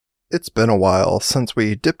It's been a while since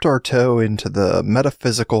we dipped our toe into the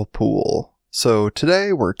metaphysical pool, so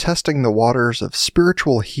today we're testing the waters of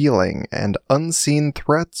spiritual healing and unseen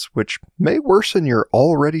threats which may worsen your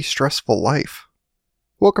already stressful life.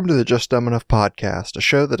 Welcome to the Just Dumb Enough podcast, a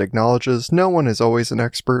show that acknowledges no one is always an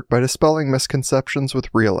expert by dispelling misconceptions with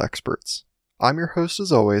real experts. I'm your host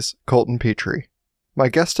as always, Colton Petrie. My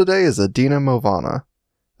guest today is Edina Mauvana.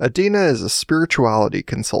 Edina is a spirituality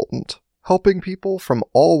consultant, helping people from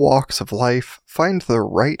all walks of life find the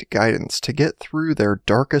right guidance to get through their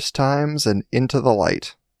darkest times and into the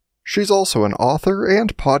light. She's also an author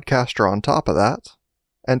and podcaster on top of that,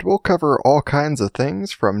 and we'll cover all kinds of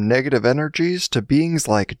things from negative energies to beings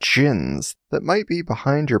like jinns that might be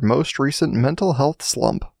behind your most recent mental health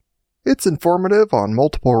slump. It's informative on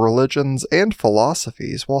multiple religions and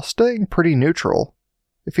philosophies while staying pretty neutral.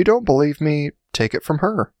 If you don't believe me, take it from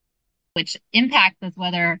her. Which impacts us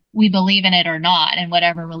whether we believe in it or not, and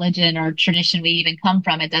whatever religion or tradition we even come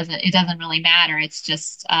from, it doesn't really matter. It's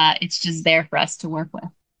just there for us to work with.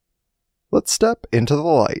 Let's step into the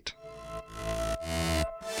light.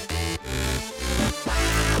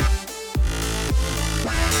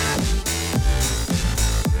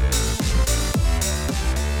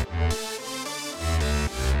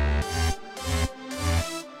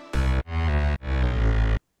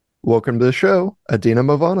 Welcome to the show, Edina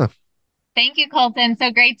Mauvana. Thank you, Colton. So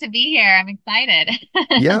great to be here. I'm excited.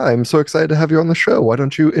 Yeah, I'm so excited to have you on the show. Why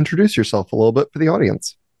don't you introduce yourself a little bit for the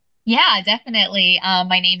audience? Yeah, definitely.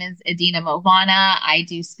 My name is Edina Mauvana. I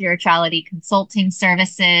do spirituality consulting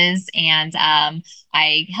services, and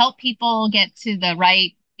I help people get to the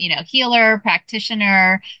right, healer,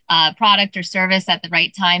 practitioner, product or service at the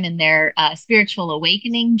right time in their spiritual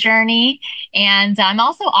awakening journey. And I'm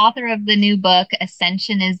also author of the new book,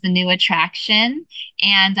 Ascension is the New Attraction.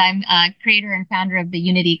 And I'm a creator and founder of the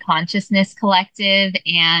Unity Consciousness Collective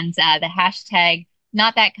and the hashtag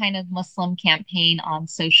Not That Kind of Muslim campaign on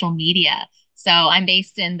social media. So I'm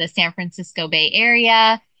based in the San Francisco Bay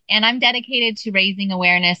Area, and I'm dedicated to raising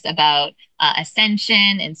awareness about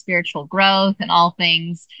ascension and spiritual growth and all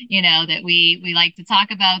things, that we like to talk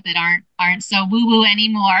about that aren't so woo-woo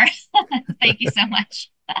anymore. Thank you so much.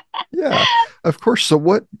 Yeah, of course. So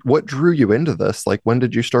what drew you into this? Like, when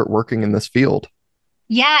did you start working in this field?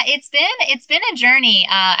 Yeah, it's been a journey.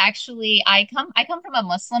 Actually, I come from a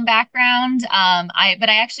Muslim background. But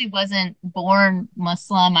I actually wasn't born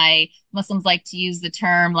Muslim. Muslims like to use the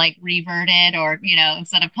term like reverted or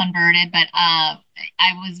instead of converted. But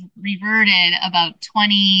I was reverted about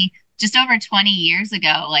 20, just over 20 years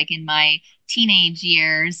ago, like in my teenage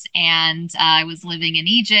years, and I was living in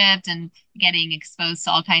Egypt and getting exposed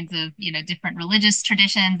to all kinds of different religious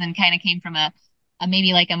traditions, and kind of came from a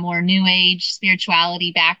maybe like a more new age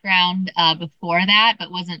spirituality background before that,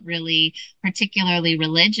 but wasn't really particularly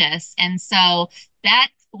religious. And so that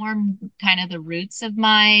formed kind of the roots of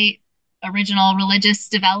my original religious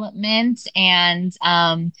development. And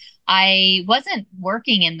I wasn't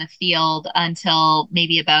working in the field until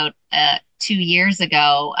maybe about 2 years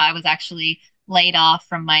ago. I was actually laid off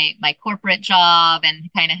from my corporate job and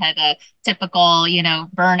kind of had a typical,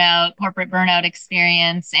 corporate burnout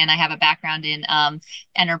experience. And I have a background in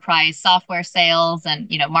enterprise software sales and,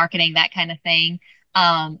 marketing, that kind of thing.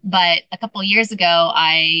 But a couple of years ago,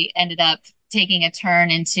 I ended up taking a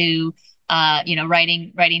turn into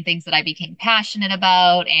writing things that I became passionate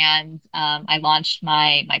about, and I launched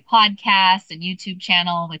my podcast and YouTube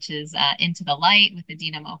channel, which is Into the Light with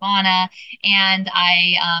Edina Mauvana, and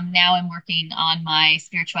I now am working on my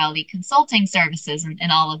spirituality consulting services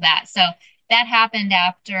and all of that. So that happened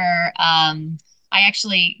after I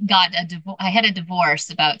actually got I had a divorce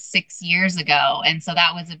about 6 years ago, and so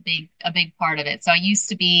that was a big part of it. So I used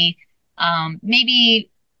to be maybe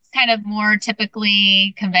kind of more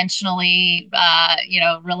typically conventionally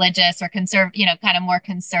religious or kind of more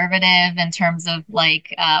conservative in terms of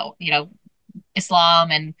like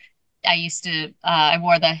Islam. And I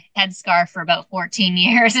wore the headscarf for about 14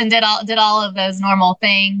 years and did all of those normal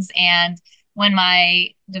things. And when my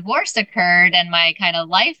divorce occurred and my kind of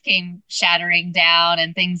life came shattering down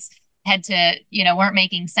and things had to weren't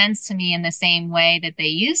making sense to me in the same way that they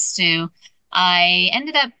used to, I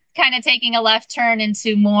ended up kind of taking a left turn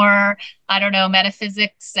into more, I don't know,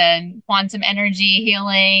 metaphysics and quantum energy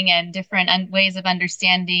healing and different ways of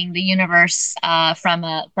understanding the universe from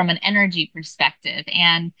an energy perspective.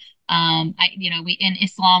 And we in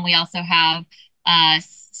Islam we also have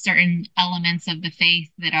certain elements of the faith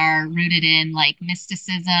that are rooted in like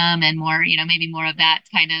mysticism and more, maybe more of that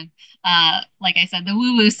kind of like I said, the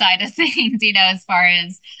woo-woo side of things, as far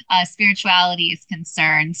as spirituality is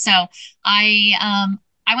concerned. So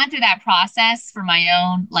I went through that process for my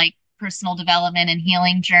own like personal development and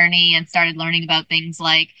healing journey and started learning about things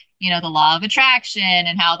like, the law of attraction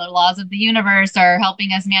and how the laws of the universe are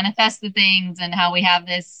helping us manifest the things, and how we have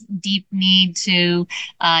this deep need to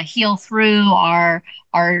heal through our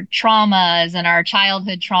traumas and our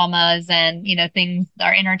childhood traumas, and things,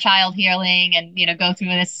 our inner child healing, and go through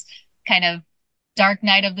this kind of dark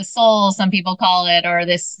night of the soul, some people call it, or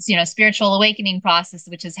this spiritual awakening process,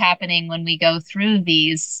 which is happening when we go through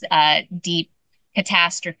these deep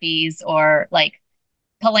catastrophes, or like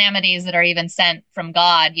calamities that are even sent from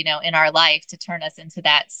God, in our life to turn us into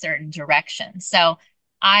that certain direction. So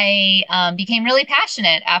I became really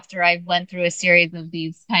passionate after I went through a series of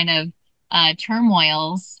these kind of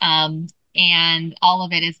turmoils, and all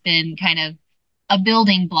of it has been kind of a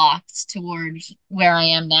building blocks towards where I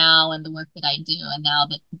am now and the work that I do, and now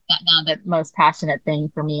the most passionate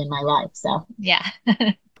thing for me in my life. So yeah,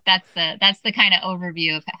 that's the kind of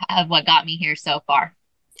overview of what got me here so far.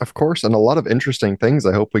 Of course, and a lot of interesting things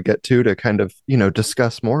I hope we get to kind of,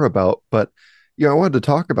 discuss more about. But, I wanted to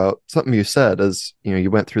talk about something you said as, you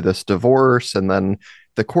went through this divorce and then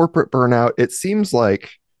the corporate burnout. It seems like,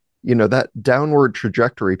 that downward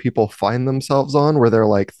trajectory people find themselves on where they're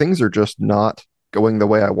like, things are just not going the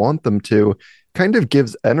way I want them to, kind of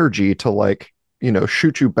gives energy to like,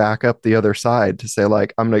 shoot you back up the other side to say,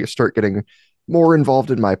 like, I'm going to start getting more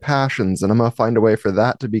involved in my passions and I'm going to find a way for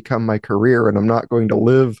that to become my career. And I'm not going to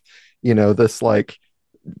live, this like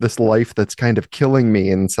this life that's kind of killing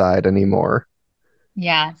me inside anymore.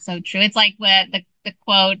 Yeah, so true. It's like what the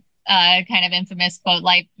quote, kind of infamous quote,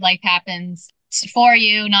 life happens for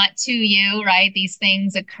you, not to you, right? These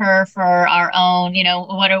things occur for our own,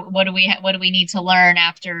 what do we need to learn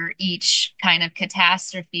after each kind of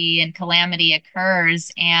catastrophe and calamity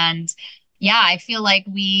occurs? And yeah, I feel like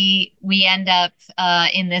we end up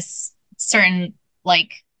in this certain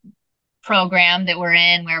like program that we're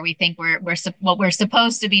in, where we think what we're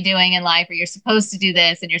supposed to be doing in life, or you're supposed to do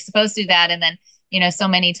this and you're supposed to do that, and then so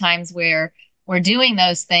many times we're doing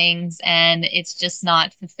those things and it's just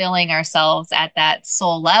not fulfilling ourselves at that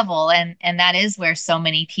soul level, and that is where so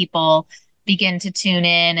many people begin to tune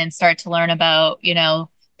in and start to learn about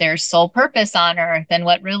their soul purpose on earth and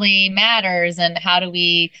what really matters, and how do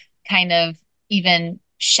we kind of even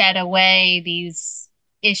shed away these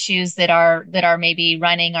issues that are maybe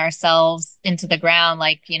running ourselves into the ground.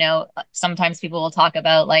 Like, sometimes people will talk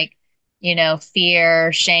about like,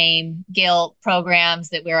 fear, shame, guilt programs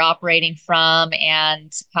that we're operating from,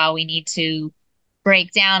 and how we need to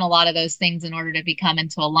break down a lot of those things in order to become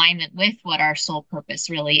into alignment with what our soul purpose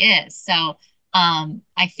really is. So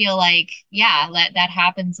I feel like, yeah, that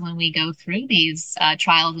happens when we go through these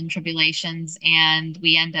trials and tribulations, and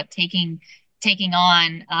we end up taking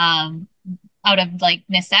on, out of like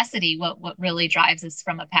necessity, what really drives us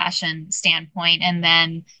from a passion standpoint, and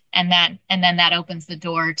then that opens the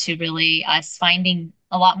door to really us finding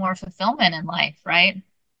a lot more fulfillment in life, right?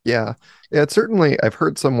 Yeah. Yeah, it's certainly, I've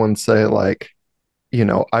heard someone say, like,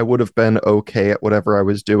 I would have been okay at whatever I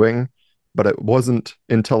was doing, but it wasn't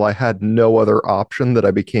until I had no other option that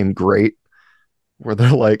I became great. Where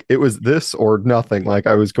they're like, it was this or nothing. Like,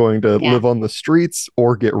 I was going to Yeah. live on the streets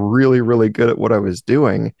or get really, really good at what I was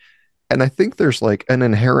doing. And I think there's like an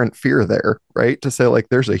inherent fear there, right? To say, like,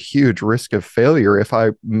 there's a huge risk of failure if I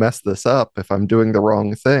mess this up, if I'm doing the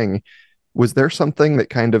wrong thing. Was there something that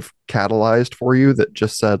kind of catalyzed for you that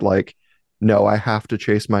just said, like, no, I have to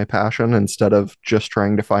chase my passion instead of just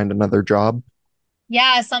trying to find another job?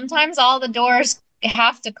 Yeah, sometimes all the doors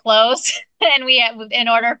have to close, and in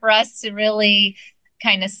order for us to really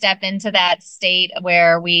kind of step into that state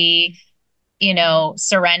where we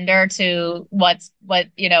surrender to what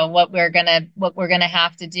we're gonna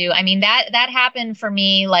have to do. I mean, that happened for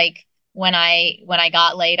me, like when I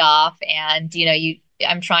got laid off, and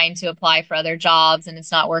I'm trying to apply for other jobs and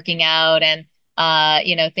it's not working out, and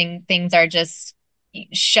things are just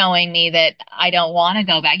showing me that I don't want to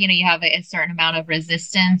go back. You have a certain amount of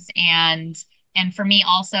resistance, and for me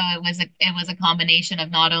also, it was a combination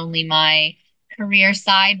of not only my career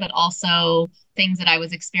side, but also things that I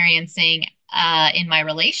was experiencing in my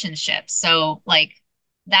relationships. So like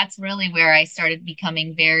that's really where I started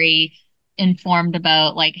becoming very informed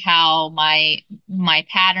about like how my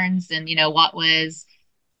patterns, and what was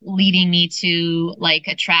leading me to like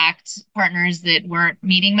attract partners that weren't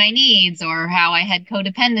meeting my needs, or how I had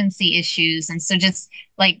codependency issues. And so just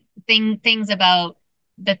like things about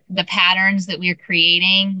the patterns that we're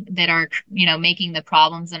creating that are making the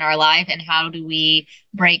problems in our life, and how do we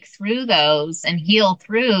break through those and heal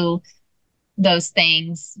through those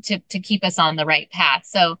things to keep us on the right path.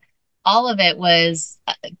 So all of it was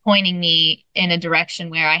pointing me in a direction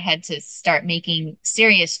where I had to start making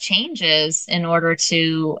serious changes in order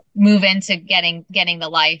to move into getting the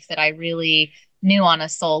life that I really knew on a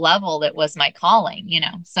soul level that was my calling, you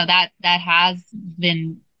know. So that has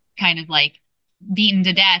been kind of like beaten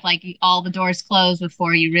to death, like all the doors close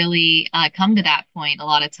before you really come to that point a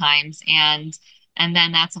lot of times. And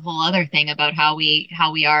then that's a whole other thing about how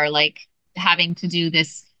we are like having to do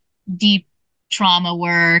this deep trauma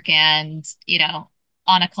work, and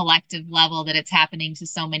on a collective level, that it's happening to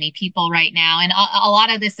so many people right now. And a lot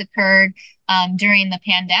of this occurred during the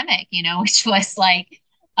pandemic, which was like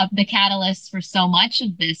the catalyst for so much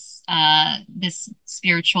of this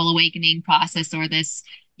spiritual awakening process, or this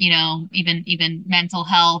even mental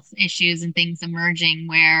health issues and things emerging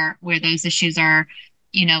where those issues are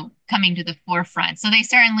coming to the forefront. So they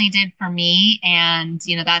certainly did for me, and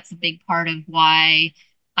that's a big part of why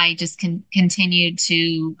I just continued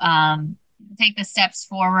to take the steps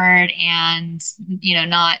forward, and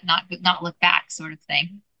not look back, sort of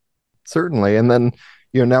thing. Certainly. And then,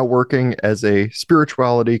 now working as a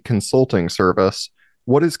spirituality consulting service,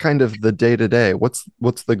 what is kind of the day to day? What's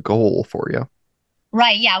the goal for you?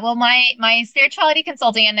 Right. Yeah. Well, my spirituality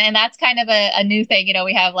consulting, and that's kind of a new thing.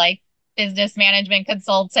 We have like business management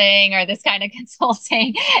consulting or this kind of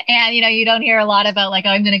consulting, and you don't hear a lot about like,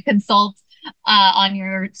 oh, I'm going to consult on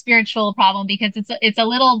your spiritual problem, because it's a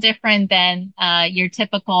little different than your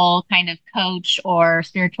typical kind of coach or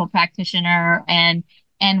spiritual practitioner. And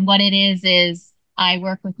what it is I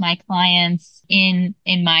work with my clients in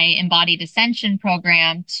my embodied ascension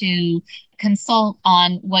program to consult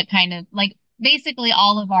on what kind of like basically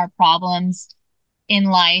all of our problems in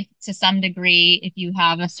life to some degree, if you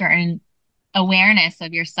have a certain awareness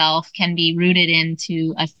of yourself, can be rooted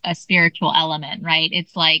into a spiritual element, right?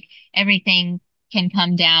 It's like everything can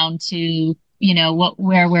come down to,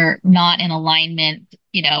 where we're not in alignment,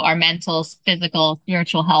 our mental, physical,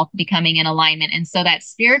 spiritual health becoming in alignment. And so that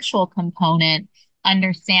spiritual component,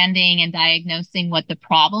 understanding and diagnosing what the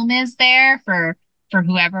problem is there for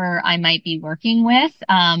whoever I might be working with,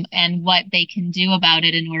 and what they can do about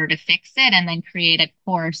it in order to fix it, and then create a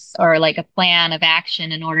course or like a plan of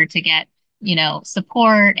action in order to get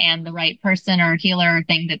support and the right person or healer or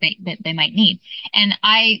thing that they might need. And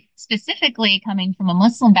I specifically, coming from a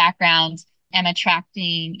Muslim background, am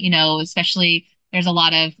attracting, especially there's a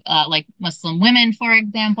lot of like Muslim women, for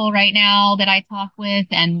example, right now that I talk with,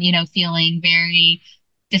 and feeling very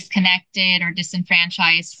disconnected or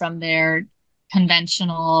disenfranchised from their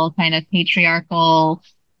conventional kind of patriarchal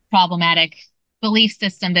problematic belief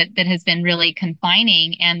system that has been really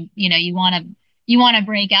confining. And you want to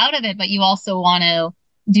break out of it, but you also want to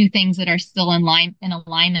do things that are still in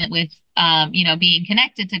alignment with being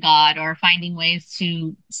connected to God, or finding ways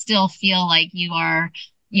to still feel like you are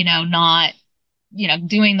not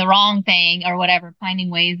doing the wrong thing or whatever, finding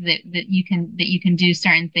ways that you can do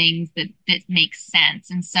certain things that make sense.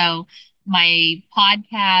 And so my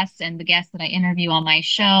podcast and the guests that I interview on my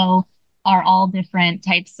show are all different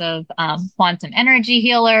types of quantum energy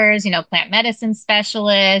healers, plant medicine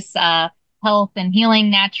specialists, health and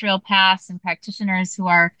healing naturopaths, and practitioners who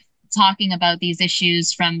are talking about these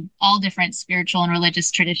issues from all different spiritual and religious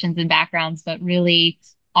traditions and backgrounds, but really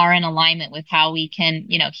are in alignment with how we can,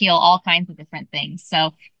 heal all kinds of different things.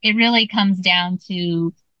 So it really comes down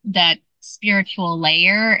to that spiritual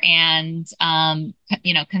layer, and,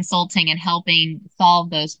 consulting and helping solve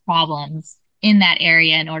those problems in that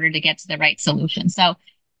area in order to get to the right solution. So,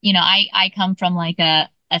 I come from like a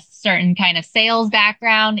certain kind of sales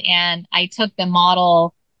background, and I took the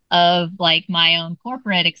model of like my own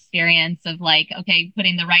corporate experience of like, okay,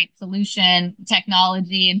 putting the right solution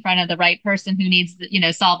technology in front of the right person who needs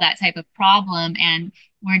to, solve that type of problem. And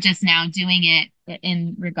we're just now doing it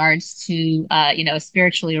in regards to, a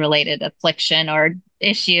spiritually related affliction or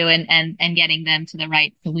issue, and getting them to the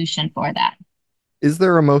right solution for that. Is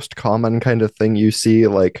there a most common kind of thing you see,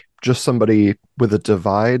 like just somebody with a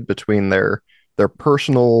divide between their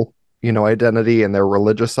personal, identity and their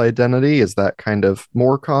religious identity? Is that kind of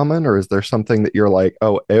more common, or is there something that you're like,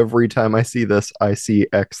 oh, every time I see this, I see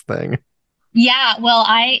X thing? Yeah, well,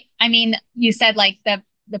 I mean, you said like the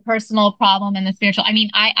personal problem and the spiritual. I mean,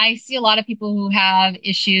 I see a lot of people who have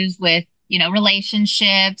issues with,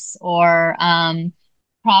 relationships, or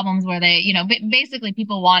problems where they, basically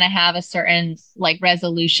people want to have a certain like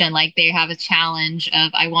resolution, like they have a challenge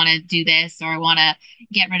of, I want to do this, or I want to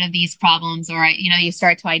get rid of these problems, or you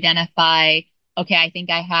start to identify, okay, I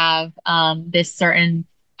think I have this certain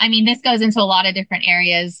I mean, this goes into a lot of different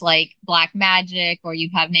areas like black magic, or you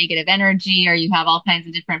have negative energy, or you have all kinds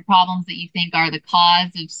of different problems that you think are the cause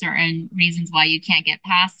of certain reasons why you can't get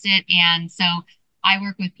past it. And so I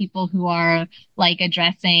work with people who are like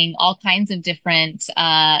addressing all kinds of different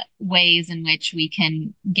ways in which we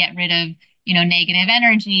can get rid of, negative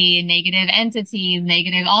energy, negative entities,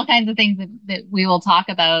 negative, all kinds of things that we will talk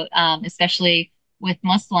about, especially with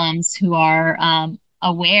Muslims who are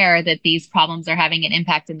aware that these problems are having an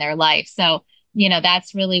impact in their life. So,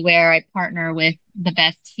 that's really where I partner with the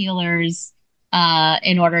best healers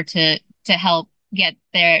in order to help get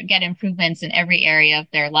improvements in every area of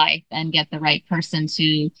their life and get the right person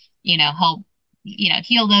to, help,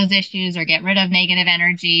 heal those issues or get rid of negative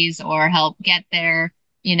energies or help get their,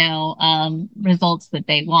 results that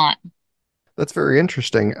they want. That's very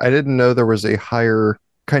interesting. I didn't know there was a higher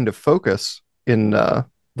kind of focus in the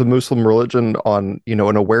Muslim religion on,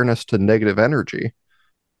 an awareness to negative energy.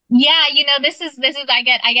 Yeah, this is I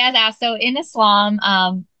guess asked. So in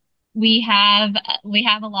Islam, we have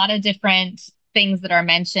a lot of different things that are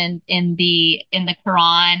mentioned in the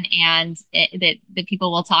Quran, and that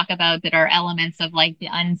people will talk about that are elements of like the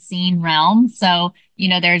unseen realm. So,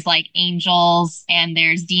 there's like angels and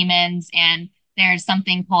there's demons and there's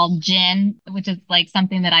something called jinn, which is like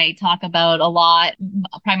something that I talk about a lot.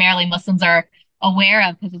 Primarily Muslims are aware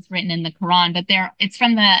of because it's written in the Quran, but it's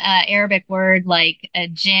from the Arabic word like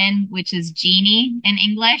jinn, which is genie in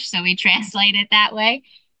English. So we translate it that way.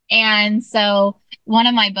 And so one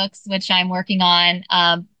of my books, which I'm working on,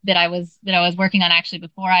 that I was working on actually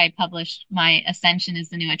before I published my Ascension, is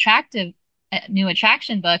the new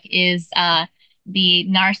attraction book, is the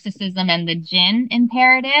narcissism and the jinn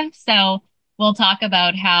imperative. So we'll talk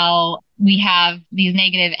about how we have these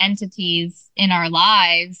negative entities in our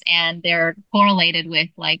lives and they're correlated with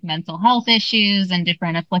like mental health issues and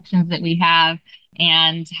different afflictions that we have,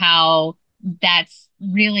 and how that's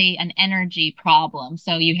really an energy problem.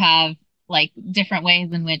 So you have like different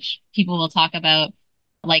ways in which people will talk about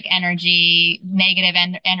like negative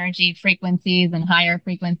energy frequencies and higher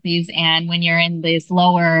frequencies. And when you're in these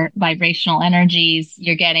lower vibrational energies,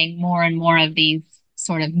 you're getting more and more of these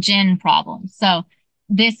sort of jinn problems. So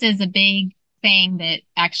this is a big thing that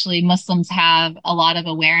actually Muslims have a lot of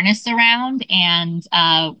awareness around. And,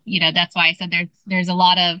 that's why I said there's a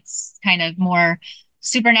lot of kind of more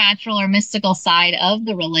supernatural or mystical side of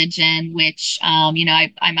the religion, which,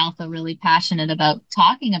 I'm also really passionate about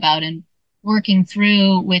talking about and working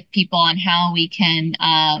through with people on how we can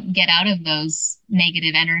get out of those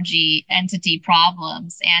negative energy entity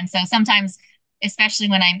problems. And so sometimes, especially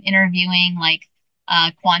when I'm interviewing like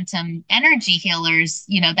quantum energy healers,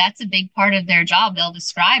 that's a big part of their job. They'll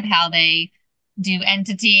describe how they do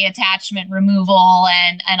entity attachment removal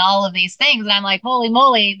and all of these things. And I'm like, holy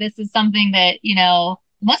moly, this is something that,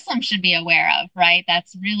 Muslims should be aware of, right?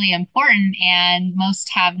 That's really important. And most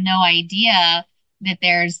have no idea that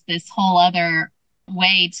there's this whole other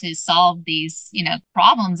way to solve these,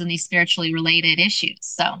 problems and these spiritually related issues.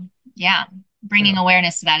 So yeah, bringing Yeah.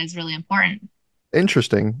 awareness to that is really important.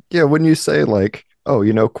 Interesting. Yeah, when you say like,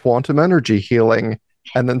 oh, quantum energy healing,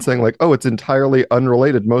 and then saying like, oh, it's entirely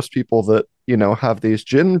unrelated. Most people that, have these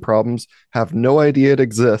jinn problems have no idea it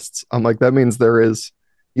exists. I'm like, that means there is,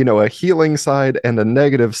 a healing side and a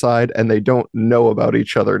negative side, and they don't know about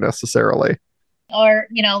each other necessarily. Or,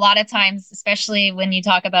 a lot of times, especially when you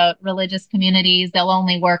talk about religious communities, they'll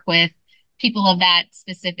only work with people of that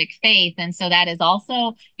specific faith. And so that is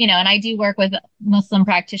also, and I do work with Muslim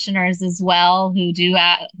practitioners as well who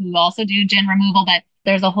also do jinn removal, but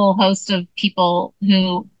there's a whole host of people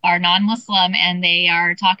who are non-Muslim and they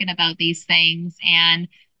are talking about these things. And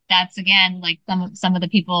that's again like some of the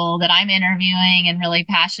people that I'm interviewing and really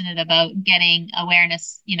passionate about getting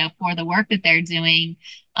awareness, for the work that they're doing,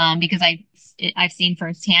 because I've seen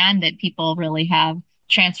firsthand that people really have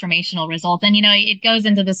transformational results. And, it goes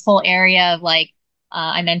into this whole area of like,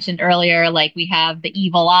 I mentioned earlier, like we have the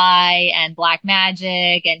evil eye and black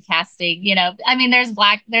magic and casting, I mean, there's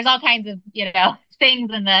all kinds of,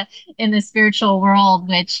 things in the spiritual world,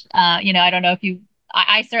 which, I don't know if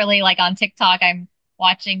I certainly like on TikTok, I'm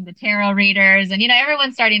watching the tarot readers and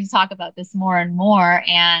everyone's starting to talk about this more and more,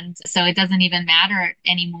 and so it doesn't even matter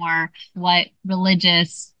anymore what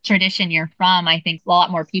religious tradition you're from. I think a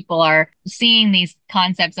lot more people are seeing these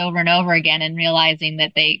concepts over and over again and realizing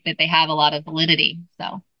that they have a lot of validity.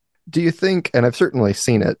 So Do you think, and I've certainly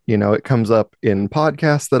seen it, it comes up in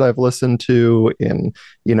podcasts that I've listened to, in,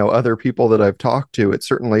 other people that I've talked to, it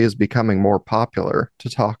certainly is becoming more popular to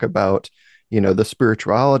talk about, the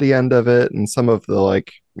spirituality end of it and some of the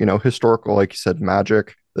like, historical, like you said,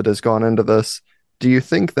 magic that has gone into this. Do you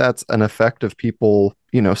think that's an effect of people,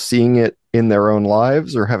 seeing it in their own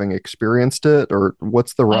lives or having experienced it, or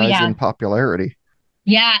what's the Oh rise yeah. in popularity?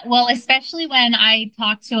 Yeah, well, especially when I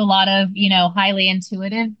talk to a lot of, highly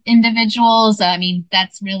intuitive individuals. I mean,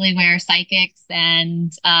 that's really where psychics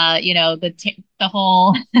and the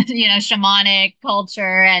whole, shamanic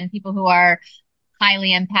culture and people who are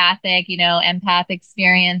highly empathic, empath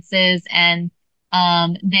experiences, and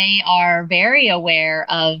they are very aware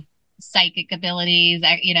of psychic abilities,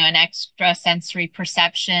 and extrasensory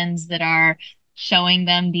perceptions that are showing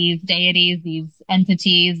them these deities, these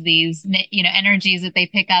entities, these, energies that they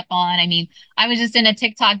pick up on. I mean, I was just in a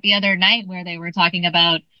TikTok the other night where they were talking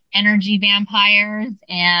about energy vampires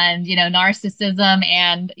and, narcissism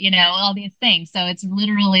and, all these things. So it's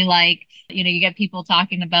literally like, you get people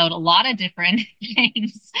talking about a lot of different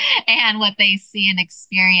things and what they see and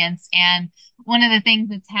experience. And one of the things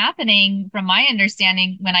that's happening, from my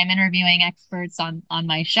understanding, when I'm interviewing experts on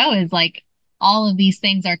my show, is like all of these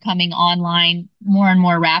things are coming online more and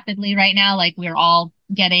more rapidly right now. Like we're all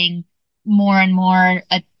getting more and more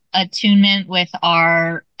attunement with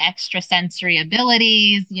our extrasensory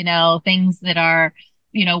abilities, things that are,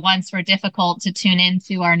 once were difficult to tune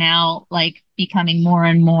into are now like becoming more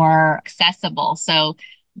and more accessible. So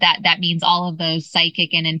that means all of those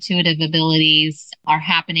psychic and intuitive abilities are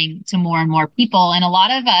happening to more and more people. And a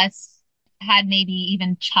lot of us had maybe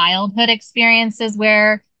even childhood experiences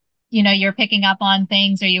where, you're picking up on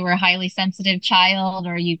things, or you were a highly sensitive child,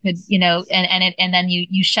 or you could, and then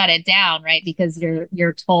you shut it down, right? Because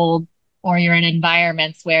you're told, or you're in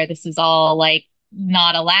environments where this is all like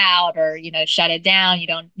not allowed, or, shut it down. You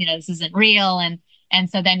don't, this isn't real. And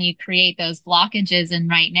so then you create those blockages. And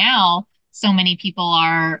right now, so many people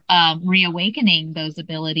are reawakening those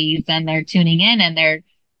abilities, and they're tuning in, and they're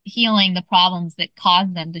healing the problems that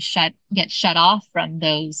caused them to get shut off from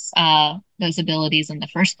those abilities in the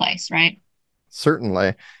first place, right?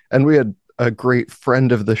 Certainly. And we had a great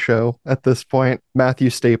friend of the show at this point, Matthew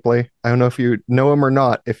Stapley. I don't know if you know him or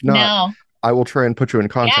not. If not, No. I will try and put you in Yeah.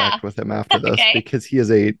 contact with him after this Okay. because he is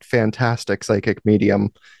a fantastic psychic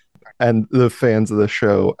medium. And the fans of the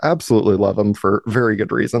show absolutely love him for very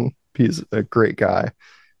good reason. He's a great guy.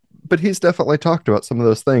 But he's definitely talked about some of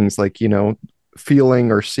those things, like,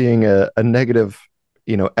 feeling or seeing a negative,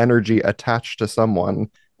 energy attached to someone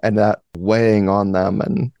and that weighing on them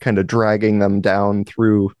and kind of dragging them down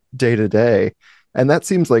through day to day. And that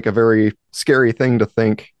seems like a very scary thing to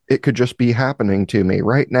think it could just be happening to me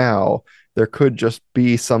right now. There could just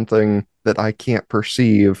be something that I can't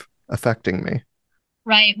perceive affecting me.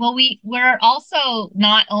 Right. Well, we're also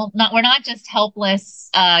not we're not just helpless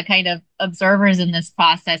kind of observers in this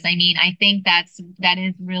process. I mean, I think that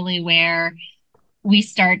is really where we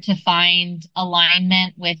start to find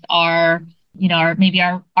alignment with our, our maybe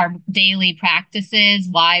our daily practices,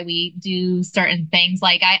 why we do certain things.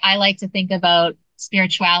 Like I like to think about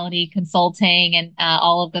spirituality consulting and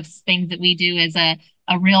all of the things that we do as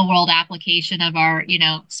a real world application of our,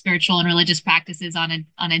 spiritual and religious practices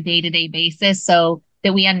on a day-to-day basis, so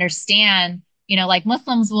that we understand, like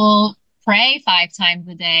Muslims will pray 5 times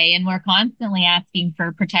a day, and we're constantly asking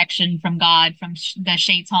for protection from God, from the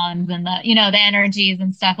shaitans and the, the energies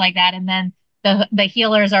and stuff like that. And then the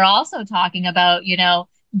healers are also talking about,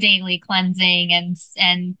 daily cleansing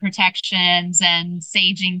and protections and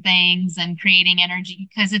saging things and creating energy,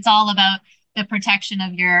 because it's all about the protection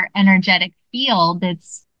of your energetic field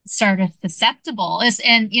that's sort of susceptible.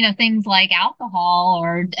 And things like alcohol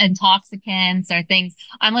or intoxicants or things.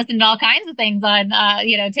 I'm listening to all kinds of things on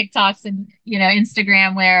TikToks and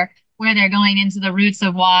Instagram where they're going into the roots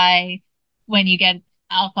of why, when you get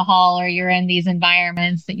alcohol or you're in these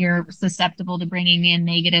environments, that you're susceptible to bringing in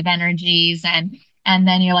negative energies. And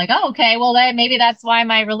then you're like, oh, okay, well, maybe that's why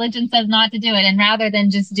my religion says not to do it. And rather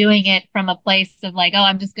than just doing it from a place of like, oh,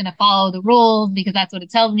 I'm just going to follow the rules because that's what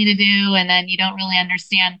it tells me to do, and then you don't really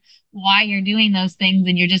understand why you're doing those things,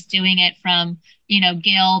 and you're just doing it from,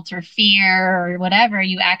 guilt or fear or whatever,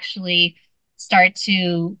 you actually start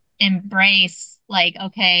to embrace, like,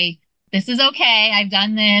 okay, this is okay. I've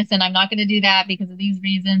done this and I'm not going to do that because of these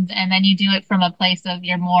reasons. And then you do it from a place of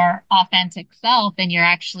your more authentic self, and you're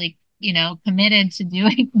actually, committed to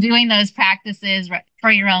doing those practices for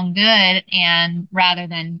your own good, and rather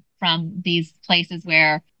than from these places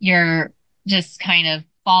where you're just kind of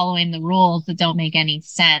following the rules that don't make any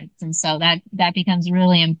sense. And so that becomes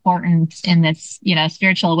really important in this,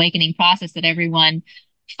 spiritual awakening process, that everyone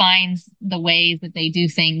finds the ways that they do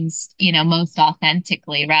things, most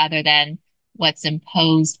authentically, rather than what's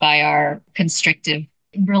imposed by our constrictive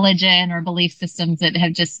religion or belief systems that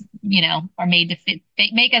have just, are made to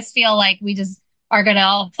make us feel like we just are going to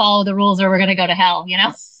all follow the rules or we're going to go to hell, you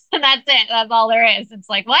know? And that's it. That's all there is. It's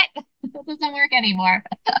like, what? It doesn't work anymore.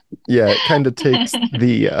 Yeah, it kind of takes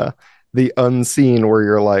the unseen where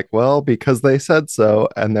you're like, well, because they said so,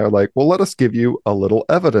 and they're like, well, let us give you a little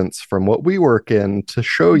evidence from what we work in to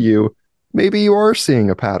show you maybe you are seeing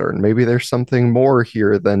a pattern. Maybe there's something more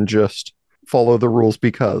here than just follow the rules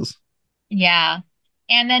because. Yeah.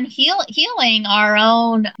 And then healing our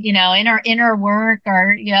own, inner work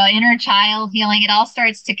or, inner child healing. It all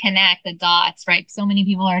starts to connect the dots, right? So many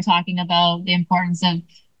people are talking about the importance of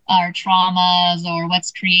our traumas or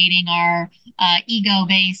what's creating our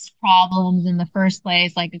ego-based problems in the first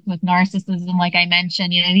place, like with narcissism, like I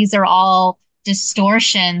mentioned, these are all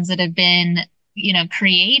distortions that have been,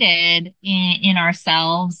 created in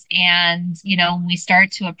ourselves. And, when we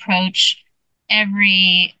start to approach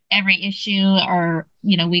every issue, or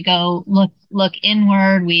we go look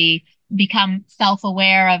inward, we become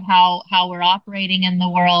self-aware of how we're operating in the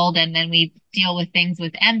world, and then we deal with things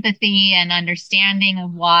with empathy and understanding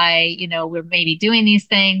of why we're maybe doing these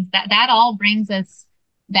things. That all brings us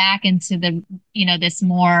back into the this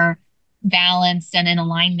more balanced and in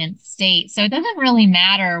alignment state. So it doesn't really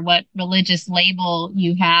matter what religious label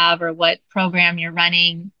you have or what program you're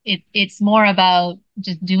running. It's more about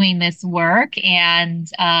just doing this work, and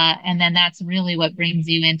then that's really what brings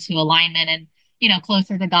you into alignment and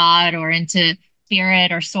closer to God or into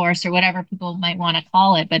spirit or source or whatever people might want to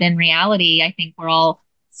call it. But in reality, I think we're all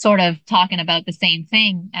sort of talking about the same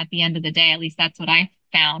thing at the end of the day. At least that's what I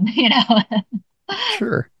found.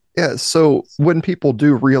 Sure. Yeah. So when people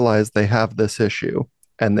do realize they have this issue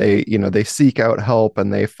and they seek out help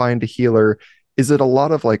and they find a healer, is it a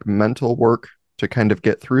lot of like mental work to kind of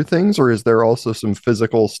get through things, or is there also some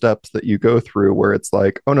physical steps that you go through where it's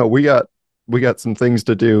like, oh no, we got some things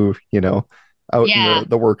to do, out in Yeah.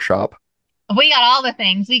 the workshop? We got all the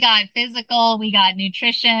things. We got physical, we got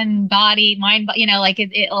nutrition, body, mind, like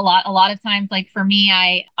a lot of times, like for me,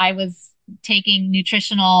 I was taking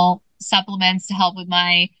nutritional supplements to help with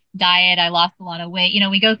my diet. I lost a lot of weight.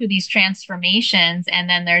 We go through these transformations, and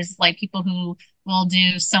then there's like people who will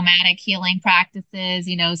do somatic healing practices,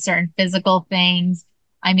 certain physical things.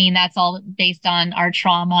 I mean, that's all based on our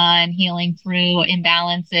trauma and healing through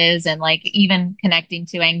imbalances, and like even connecting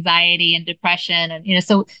to anxiety and depression. And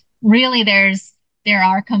so really there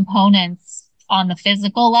are components on the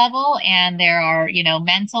physical level, and there are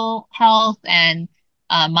mental health and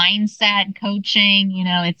mindset coaching.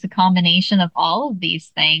 It's a combination of all of these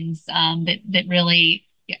things, that really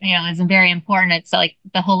is very important. It's like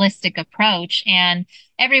the holistic approach, and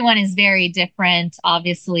everyone is very different,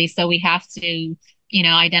 obviously, so we have to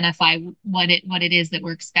identify what it is that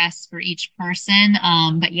works best for each person.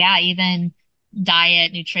 But yeah, even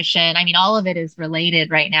diet, nutrition. I mean, all of it is related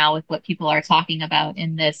right now with what people are talking about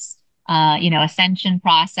in this, ascension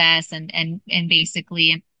process, and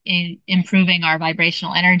basically improving our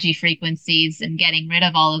vibrational energy frequencies and getting rid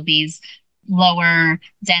of all of these lower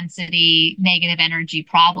density negative energy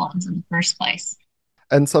problems in the first place.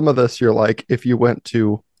 And some of this, you're like, if you went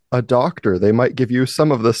to a doctor, they might give you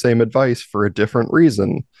some of the same advice for a different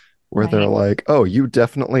reason, where they're Right. like, oh, you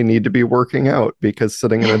definitely need to be working out because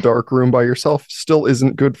sitting in a dark room by yourself still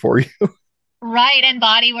isn't good for you. Right, and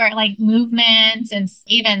body work, like movement and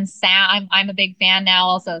even sound. I'm a big fan now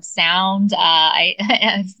also of sound. I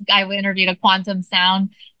interviewed a quantum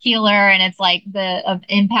sound healer, and it's like the of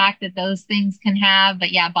impact that those things can have.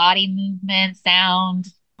 But yeah, body movement, sound,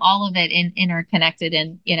 all of it interconnected,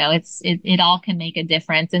 and it all can make a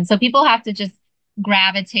difference. And so people have to just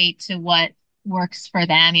gravitate to what works for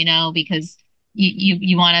them, because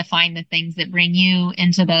you want to find the things that bring you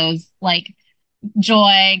into those like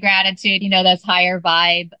joy, gratitude, those higher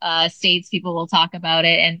vibe states. People will talk about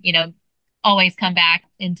it, and always come back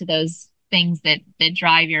into those things that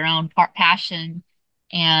drive your own passion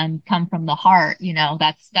and come from the heart.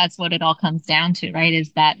 That's what it all comes down to, right?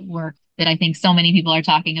 Is that work that I think so many people are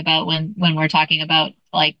talking about when we're talking about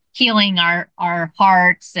like healing our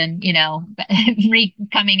hearts and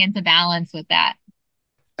coming into balance with that.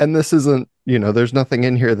 And this isn't, there's nothing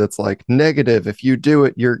in here that's like negative. If you do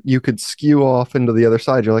it, you could skew off into the other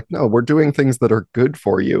side. You're like, no, we're doing things that are good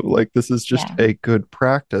for you. Like this is just Yeah. a good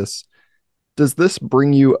practice. Does this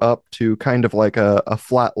bring you up to kind of like a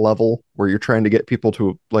flat level where you're trying to get people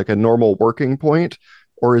to like a normal working point?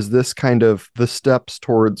 Or is this kind of the steps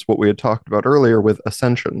towards what we had talked about earlier with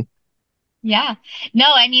ascension? Yeah. No,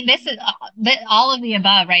 I mean, this is all of the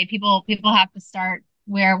above, right? People have to start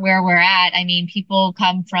where we're at. I mean, people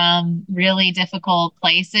come from really difficult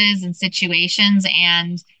places and situations,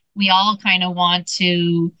 and we all kind of want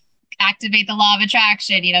to activate the law of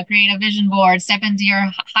attraction, create a vision board, step into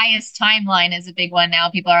your highest timeline is a big one now.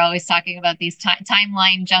 People are always talking about these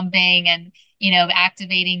timeline jumping and,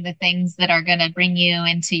 activating the things that are going to bring you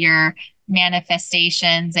into your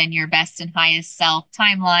manifestations and your best and highest self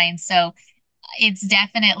timeline. So it's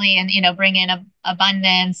definitely, and, bring in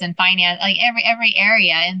abundance and finance, like every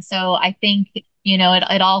area. And so I think,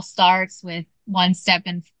 it all starts with one step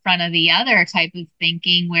in front of the other type of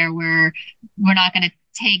thinking where we're not going to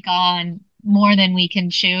take on more than we can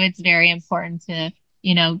chew. It's very important to,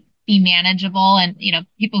 be manageable. And,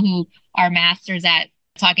 people who are masters at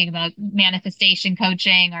talking about manifestation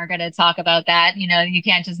coaching are going to talk about that. You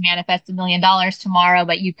can't just manifest $1 million tomorrow,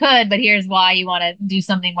 but you could, but here's why you want to do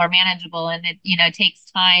something more manageable. And it, takes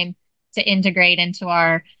time to integrate into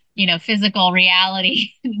our, physical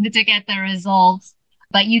reality to get the results.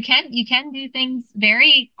 But you can do things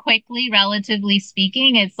very quickly, relatively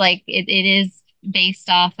speaking. It's like it is based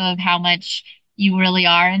off of how much you really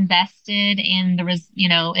are invested in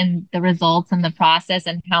in the results and the process,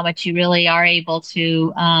 and how much you really are able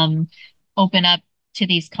to open up to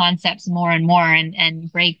these concepts more and more,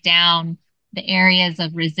 and break down the areas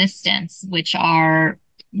of resistance, which are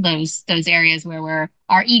those areas where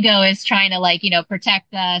our ego is trying to, like,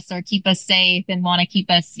 protect us or keep us safe and want to keep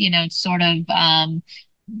us, sort of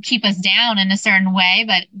keep us down in a certain way,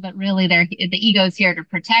 but really the ego is here to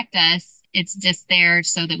protect us. It's just there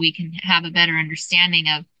so that we can have a better understanding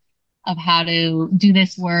of how to do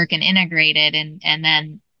this work and integrate it, and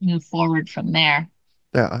then move forward from there.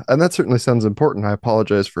 Yeah, and that certainly sounds important. I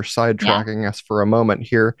apologize for Yeah. sidetracking us for a moment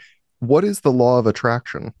here. What is the law of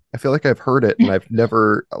attraction? I feel like I've heard it and Oh I've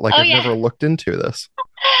yeah. never looked into this.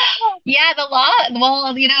 Yeah, the law,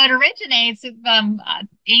 well, it originates from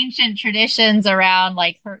ancient traditions around,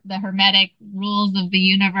 like, the hermetic rules of the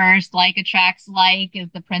universe. Like attracts like is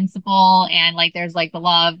the principle, and, like, there's, like, the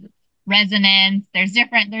law of resonance. There's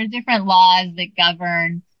different laws that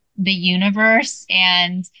govern the universe.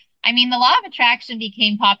 And I mean, the law of attraction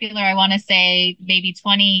became popular, I want to say maybe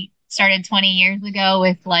 20 years ago,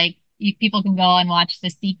 with, like, people can go and watch The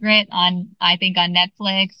Secret on, I think, on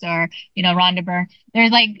Netflix, or, Rhonda Byrne. There's,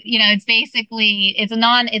 like, it's basically, it's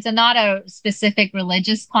not a specific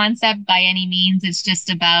religious concept by any means. It's just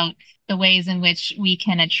about the ways in which we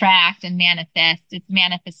can attract and manifest. It's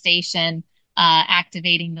manifestation,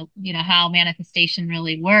 activating how manifestation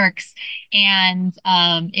really works. And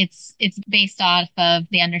it's based off of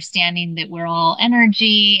the understanding that we're all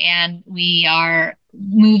energy, and we are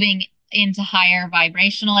moving into higher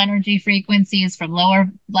vibrational energy frequencies from lower,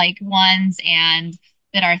 like, ones, and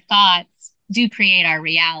that our thoughts do create our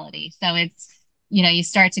reality. So it's, you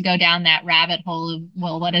start to go down that rabbit hole of,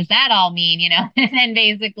 well, what does that all mean? And then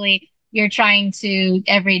basically you're trying to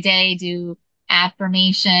every day do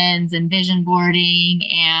affirmations and vision boarding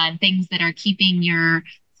and things that are keeping your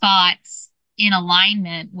thoughts in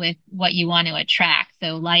alignment with what you want to attract.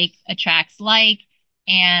 So like attracts like,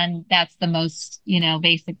 and that's the most,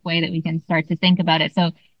 basic way that we can start to think about it.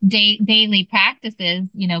 So daily practices,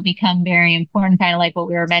 become very important, kind of like what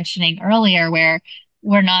we were mentioning earlier, where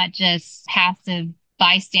we're not just passive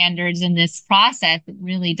bystanders in this process. It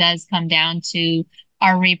really does come down to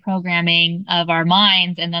our reprogramming of our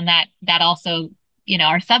minds. And then that also,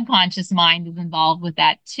 our subconscious mind is involved with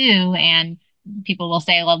that too. And people will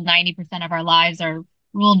say, well, 90% of our lives are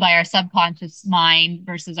ruled by our subconscious mind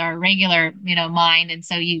versus our regular, mind. And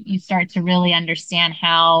so you start to really understand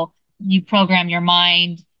how you program your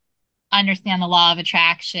mind, understand the law of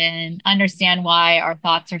attraction, understand why our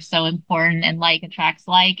thoughts are so important, and like attracts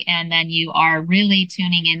like. And then you are really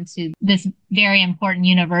tuning into this very important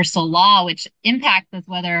universal law, which impacts us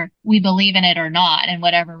whether we believe in it or not. And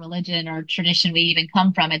whatever religion or tradition we even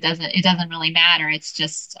come from, it doesn't really matter. It's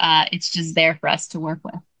just there for us to work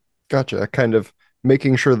with. Gotcha. Kind of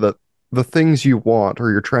making sure that the things you want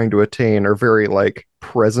or you're trying to attain are very like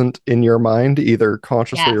present in your mind, either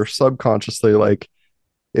consciously or Yes. subconsciously. Like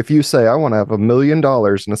if you say, I want to have $1 million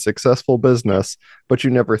in a successful business, but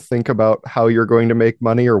you never think about how you're going to make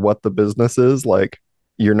money or what the business is, like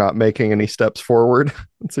you're not making any steps forward.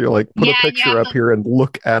 So you're like, put a Yeah, and you picture have up to here and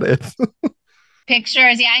look at it.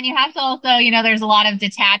 pictures. Yeah, and you have to also, there's a lot of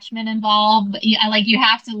detachment involved. You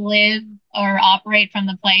have to live or operate from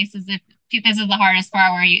the place as if this is the hardest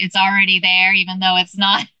part, where it's already there, even though it's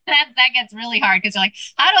not. That gets really hard, because you're like,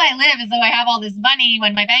 how do I live as though I have all this money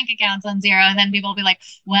when my bank account's on zero? And then people will be like,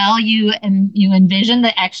 well, you envision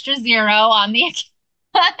the extra zero on the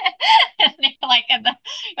account. And you're like, how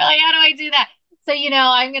do I do that? So,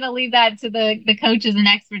 I'm going to leave that to the coaches and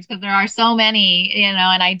experts, because there are so many, and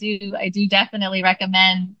I do definitely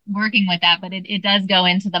recommend working with that. But it does go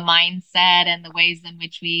into the mindset and the ways in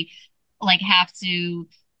which we like have to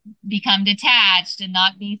become detached and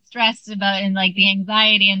not be stressed about, and like the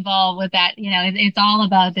anxiety involved with that. It's all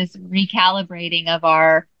about this recalibrating of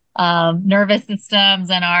our nervous systems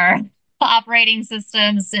and our operating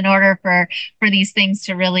systems in order for these things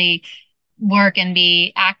to really work and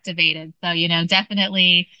be activated. So,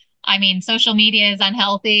 definitely, I mean, social media is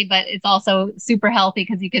unhealthy, but it's also super healthy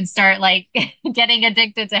because you can start like getting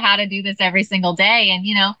addicted to how to do this every single day. And,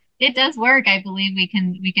 it does work. I believe we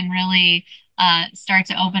can really start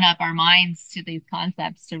to open up our minds to these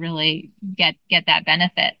concepts to really get that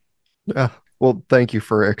benefit. Yeah. Well, thank you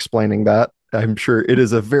for explaining that. I'm sure it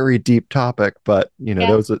is a very deep topic, but Yeah.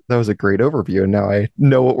 that was a great overview, and now I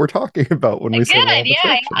know what we're talking about when we say law Good. of Yeah.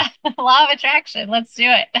 attraction. Yeah. Law of attraction. Let's do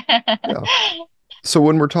it. Yeah. So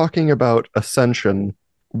when we're talking about ascension,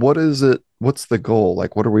 what is it? What's the goal?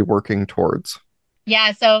 Like, what are we working towards?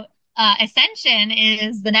 Yeah, so ascension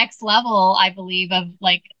is the next level, I believe, of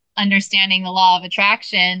like understanding the law of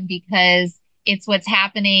attraction because it's what's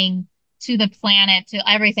happening to the planet, to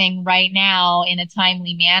everything right now in a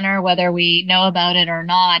timely manner, whether we know about it or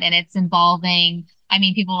not. And it's involving, I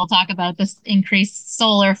mean, people will talk about this increased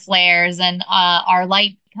solar flares and our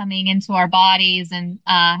light coming into our bodies and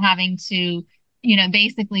having to,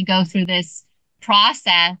 basically go through this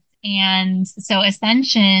process. And so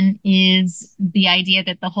ascension is the idea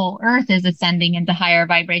that the whole earth is ascending into higher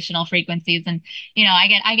vibrational frequencies. And,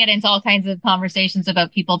 I get into all kinds of conversations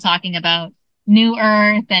about people talking about new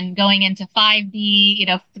earth and going into 5D,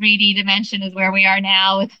 3D dimension is where we are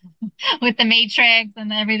now with the matrix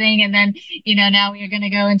and everything. And then, now we are going to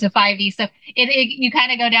go into 5D. So you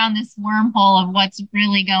kind of go down this wormhole of what's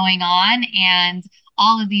really going on. And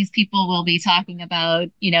all of these people will be talking about,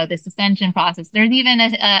 this ascension process. There's even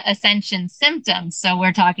a ascension symptoms. So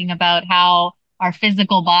we're talking about how our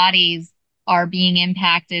physical bodies are being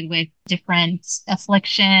impacted with different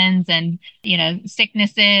afflictions and,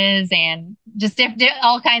 sicknesses and just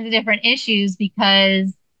all kinds of different issues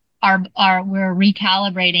because we're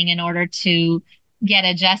recalibrating in order to get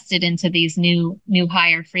adjusted into these new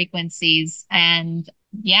higher frequencies. And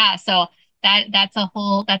yeah, so that's a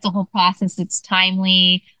whole process. It's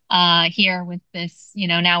timely here with this,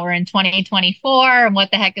 now we're in 2024 and what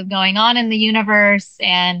the heck is going on in the universe.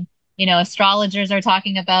 And, astrologers are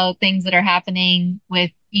talking about things that are happening with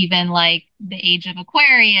even like the age of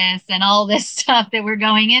Aquarius and all this stuff that we're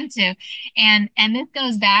going into. And this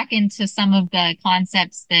goes back into some of the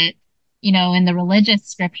concepts that in the religious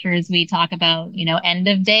scriptures, we talk about, end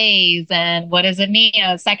of days and what does it mean?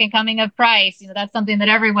 Second coming of Christ. That's something that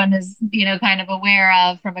everyone is, kind of aware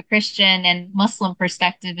of from a Christian and Muslim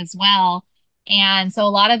perspective as well. And so a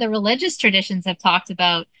lot of the religious traditions have talked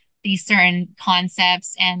about these certain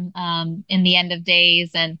concepts and in the end of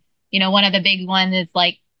days. And, one of the big ones is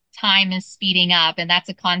like time is speeding up. And that's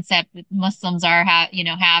a concept that Muslims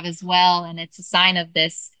have as well. And it's a sign of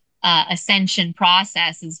this ascension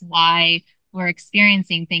process is why we're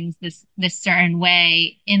experiencing things this certain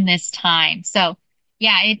way in this time. So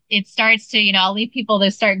yeah, it starts to, I'll leave people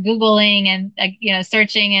to start Googling and,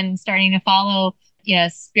 searching and starting to follow,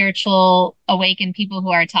 spiritual awakened people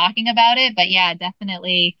who are talking about it. But yeah,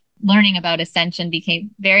 definitely learning about ascension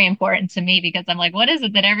became very important to me because I'm like, what is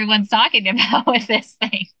it that everyone's talking about with this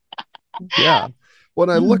thing? Yeah.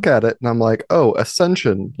 When I look at it and I'm like, oh,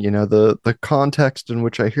 ascension, the context in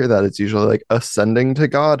which I hear that is usually like ascending to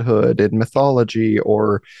godhood in mythology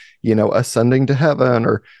or, ascending to heaven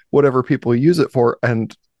or whatever people use it for.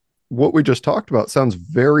 And what we just talked about sounds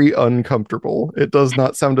very uncomfortable. It does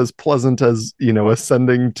not sound as pleasant as,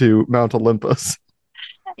 ascending to Mount Olympus.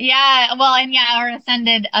 Yeah, well, and yeah, or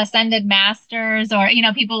ascended masters, or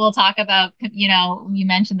people will talk about, you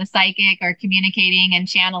mentioned the psychic or communicating and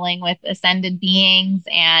channeling with ascended beings,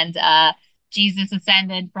 and Jesus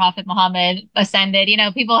ascended, Prophet Muhammad ascended.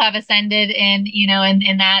 People have ascended in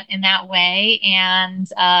that way, and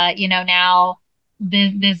now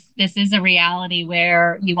this is a reality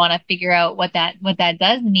where you want to figure out what that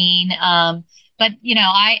does mean. But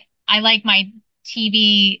I like my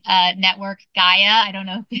TV network Gaia. I don't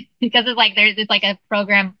know because it's like a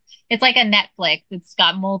program. It's like a Netflix. It's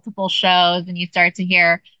got multiple shows, and you start to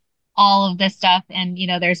hear all of this stuff. And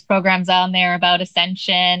there's programs on there about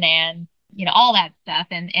ascension and all that stuff.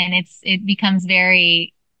 And it becomes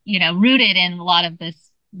very rooted in a lot of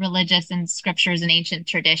this religious and scriptures and ancient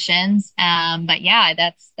traditions. But yeah,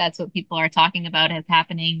 that's what people are talking about as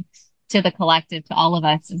happening to the collective, to all of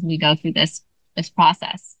us as we go through this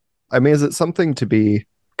process. I mean, is it something to be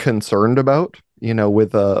concerned about,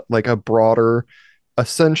 with a like a broader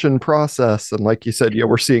ascension process. And like you said, yeah,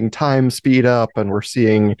 we're seeing time speed up and we're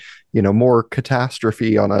seeing, more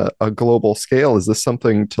catastrophe on a global scale. Is this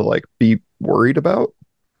something to like be worried about?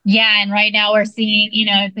 Yeah, and right now we're seeing,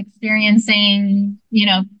 it's experiencing,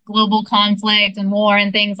 global conflict and war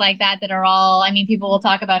and things like that that are all, I mean, people will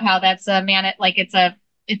talk about how that's a man, like it's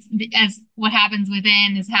as what happens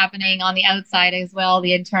within is happening on the outside as well,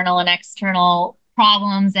 the internal and external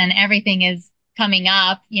problems and everything is coming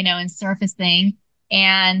up, and surfacing.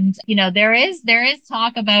 And, there is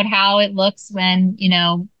talk about how it looks when,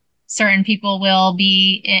 certain people will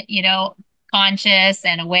be, conscious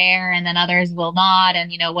and aware and then others will not,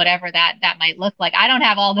 and whatever that might look like. I don't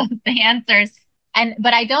have all the answers, and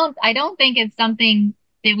but I don't think it's something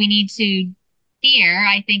that we need to fear.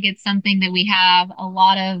 I think it's something that we have a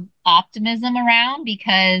lot of optimism around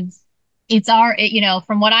because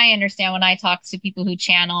from what I understand when I talk to people who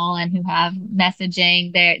channel and who have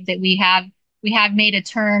messaging there, that we have made a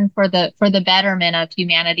turn for the betterment of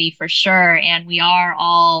humanity for sure, and we are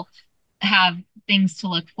all have things to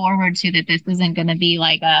look forward to, that this isn't going to be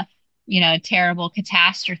like a terrible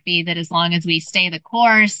catastrophe, that as long as we stay the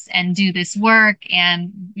course and do this work,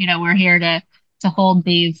 and we're here to hold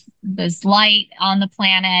this light on the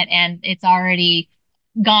planet, and it's already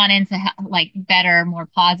gone into like better, more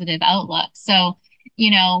positive outlook. So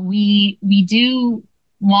we do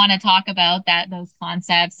want to talk about those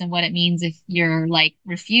concepts and what it means if you're like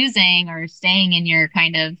refusing or staying in your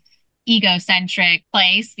kind of egocentric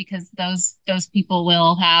place, because those people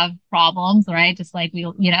will have problems, right? Just like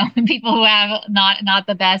we, people who have not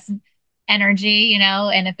the best energy,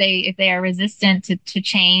 and if they are resistant to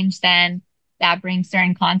change, then that brings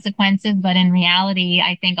certain consequences. But in reality,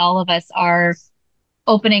 I think all of us are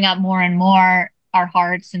opening up more and more. Our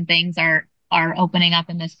hearts and things are opening up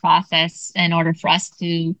in this process in order for us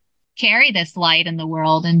to carry this light in the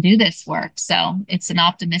world and do this work. So it's an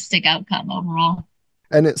optimistic outcome overall.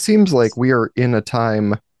 And it seems like we are in a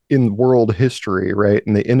time in world history, right,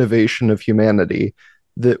 in the innovation of humanity,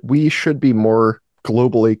 that we should be more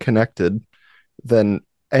globally connected than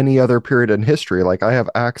any other period in history. Like, I have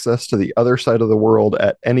access to the other side of the world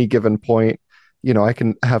at any given point. I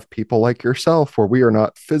can have people like yourself where we are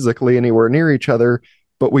not physically anywhere near each other,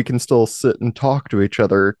 but we can still sit and talk to each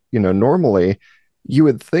other, normally. You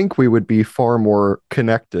would think we would be far more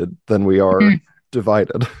connected than we are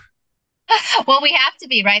divided. Well, we have to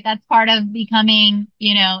be, right? That's part of becoming,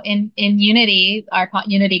 in unity, our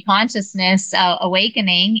unity consciousness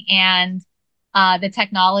awakening, and the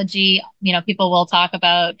technology. People will talk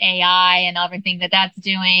about AI and everything that's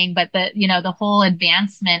doing, but the whole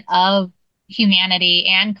advancement of humanity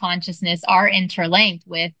and consciousness are interlinked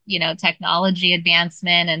with, technology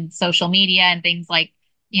advancement and social media and things like,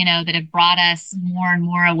 that have brought us more and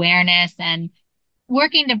more awareness and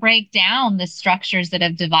working to break down the structures that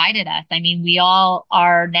have divided us. I mean, we all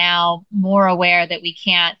are now more aware that we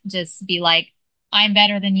can't just be like, I'm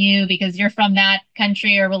better than you because you're from that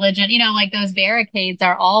country or religion. Like those barricades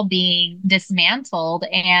are all being dismantled.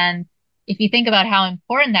 And if you think about how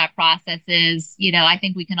important that process is, I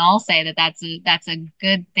think we can all say that that's a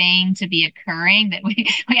good thing to be occurring, that we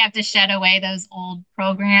have to shed away those old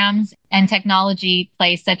programs, and technology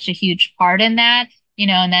plays such a huge part in that.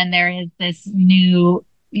 And then there is this new,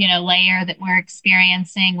 layer that we're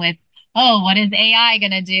experiencing with, oh, what is AI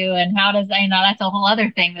going to do? And how does, that's a whole other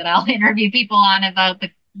thing that I'll interview people on about the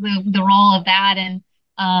role of that, and,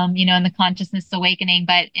 in the consciousness awakening.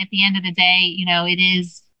 But at the end of the day,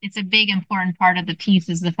 it's a big important part of the piece,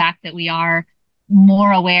 is the fact that we are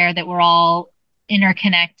more aware that we're all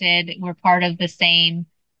interconnected. We're part of the same,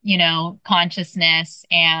 consciousness.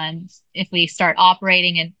 And if we start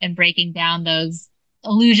operating and breaking down those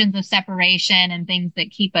illusions of separation and things that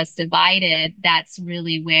keep us divided, that's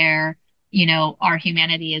really where, our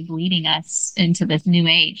humanity is leading us into this new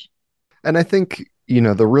age. And I think,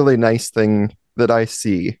 the really nice thing that I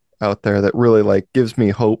see out there that really like gives me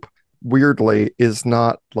hope, weirdly, is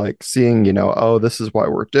not like seeing, oh, this is why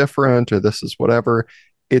we're different or this is whatever.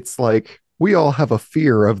 It's like we all have a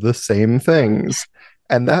fear of the same things.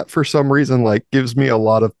 And that for some reason like gives me a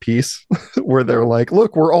lot of peace where they're like,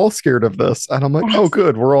 look, we're all scared of this. And I'm like, oh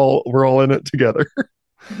good, we're all in it together.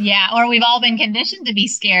 Yeah, or we've all been conditioned to be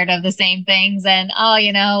scared of the same things. And, oh,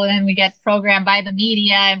 then we get programmed by the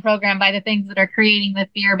media and programmed by the things that are creating the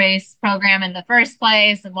fear-based program in the first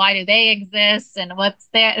place. And why do they exist? And what's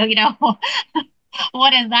there,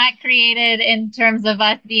 what has that created in terms of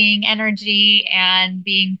us being energy and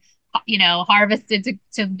being, harvested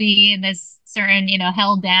to be in this certain,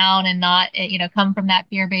 held down and not, come from that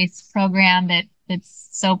fear-based program that's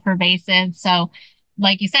so pervasive. So,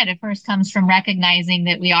 like you said, it first comes from recognizing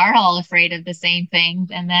that we are all afraid of the same things,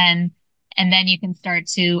 and then you can start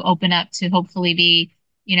to open up to hopefully be,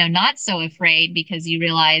 not so afraid because you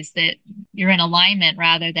realize that you're in alignment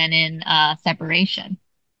rather than in separation.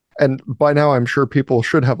 And by now, I'm sure people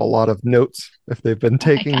should have a lot of notes if they've been Oh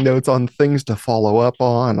my taking God. notes on things to follow up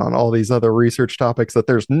on all these other research topics that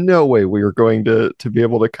there's no way we are going to be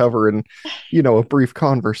able to cover in, a brief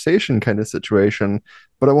conversation kind of situation.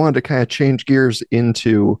 But I wanted to kind of change gears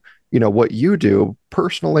into, what you do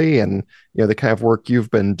personally and, the kind of work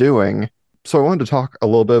you've been doing. So I wanted to talk a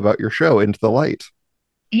little bit about your show, Into the Light.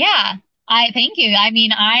 Yeah, I thank you. I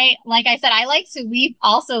mean, like I said, I like to leave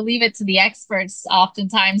it to the experts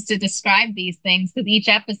oftentimes to describe these things because each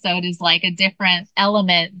episode is like a different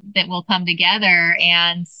element that will come together.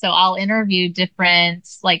 And so I'll interview different,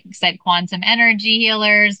 like I said, quantum energy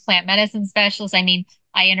healers, plant medicine specialists. I mean,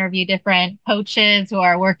 I interview different coaches who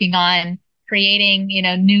are working on creating,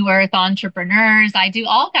 new earth entrepreneurs. I do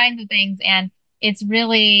all kinds of things. And it's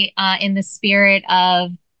really in the spirit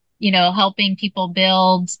of helping people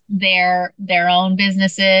build their own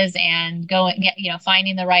businesses and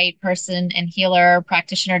finding the right person and healer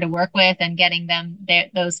practitioner to work with and getting them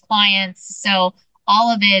those clients. So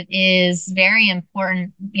all of it is very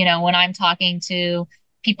important. When I'm talking to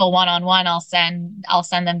people one on one, I'll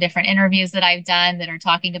send them different interviews that I've done that are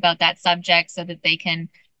talking about that subject so that they can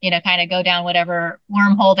kind of go down whatever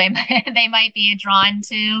wormhole they might be drawn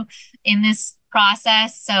to in this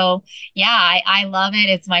process. So yeah, I love it.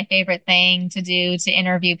 It's my favorite thing to do, to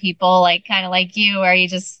interview people like kind of like you, where you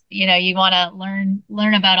just, you want to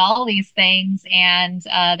learn about all these things. And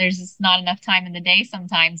there's just not enough time in the day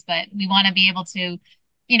sometimes, but we want to be able to,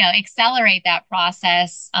 accelerate that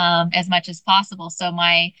process as much as possible. So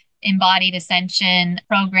my embodied ascension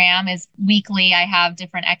program is weekly. I have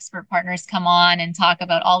different expert partners come on and talk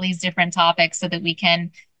about all these different topics so that we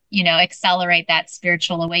can accelerate that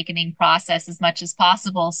spiritual awakening process as much as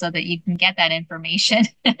possible so that you can get that information.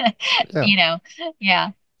 Yeah. you know,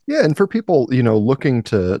 yeah. Yeah, and for people, looking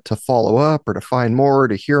to follow up or to find more,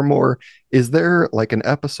 to hear more, is there like an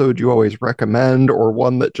episode you always recommend or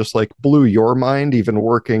one that just like blew your mind even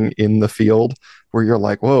working in the field where you're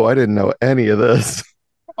like, "Whoa, I didn't know any of this."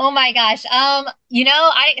 Oh my gosh.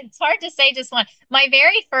 It's hard to say just one. My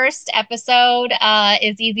very first episode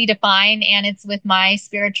is easy to find, and it's with my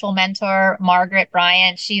spiritual mentor, Margaret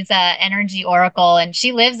Bryant. She's a energy oracle, and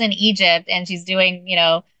she lives in Egypt, and she's doing,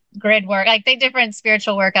 grid work, like the different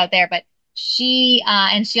spiritual work out there. But she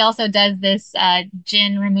also does this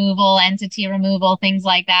jinn removal, entity removal, things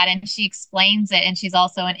like that, and she explains it. And she's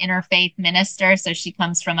also an interfaith minister, so she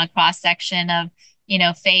comes from a cross section of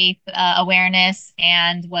faith awareness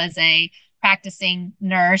and was a practicing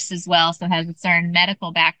nurse as well, so has a certain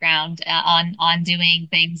medical background on doing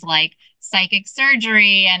things like psychic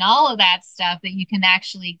surgery and all of that stuff that you can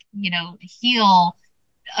actually heal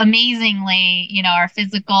amazingly, our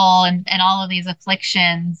physical and all of these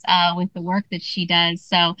afflictions with the work that she does.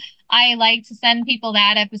 So I like to send people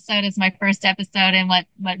that episode as my first episode and what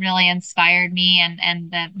really inspired me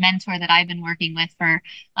and the mentor that I've been working with for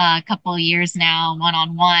a couple of years now, one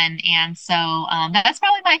on one. And so that's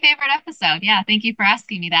probably my favorite episode. Yeah, thank you for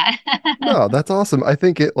asking me that. No, that's awesome. I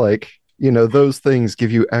think it like, those things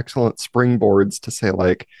give you excellent springboards to say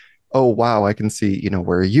like, oh wow, I can see,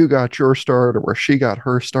 where you got your start or where she got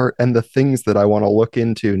her start and the things that I want to look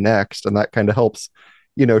into next. And that kind of helps,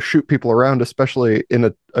 shoot people around, especially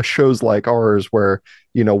in a shows like ours where,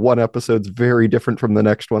 one episode's very different from the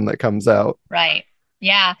next one that comes out. Right.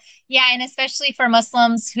 Yeah. Yeah. And especially for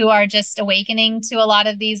Muslims who are just awakening to a lot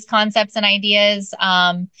of these concepts and ideas,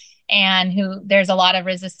 and who there's a lot of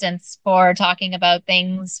resistance for talking about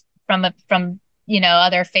things from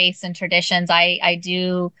other faiths and traditions. I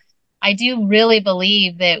do really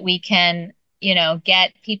believe that we can,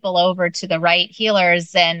 get people over to the right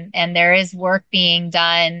healers, and there is work being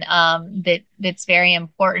done that's very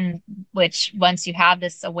important, which once you have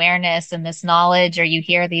this awareness and this knowledge, or you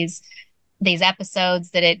hear these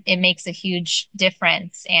episodes, that it makes a huge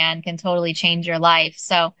difference and can totally change your life.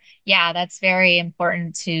 So yeah, that's very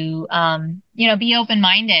important to be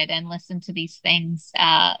open-minded and listen to these things,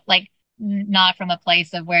 like not from a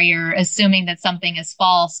place of where you're assuming that something is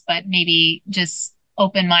false, but maybe just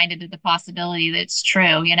open-minded to the possibility that it's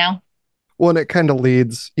true. Well, and it kind of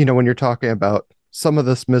leads, when you're talking about some of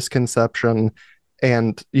this misconception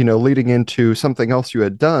and, leading into something else you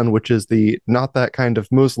had done, which is the not that kind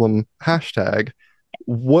of Muslim hashtag.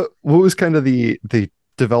 What was kind of the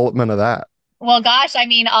development of that? Well, gosh, I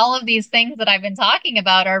mean, all of these things that I've been talking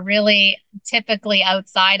about are really typically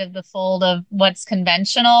outside of the fold of what's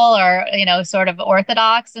conventional or, sort of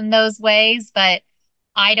orthodox in those ways. But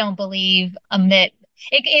I don't believe that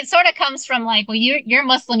it sort of comes from like, well, you're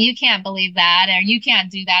Muslim, you can't believe that, or you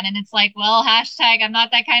can't do that. And it's like, well, hashtag I'm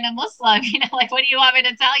not that kind of Muslim, like what do you want me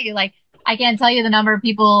to tell you? Like, I can't tell you the number of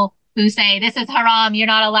people who say this is haram, you're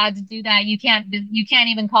not allowed to do that, you can't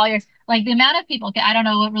even call your like the amount of people, I don't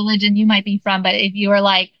know what religion you might be from, but if you were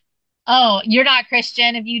like, oh, you're not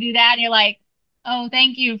Christian if you do that, and you're like, oh,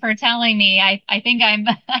 thank you for telling me. I think I'm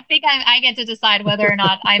I get to decide whether or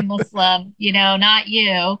not I'm Muslim, not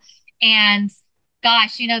you. And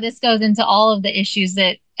gosh, this goes into all of the issues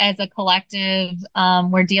that as a collective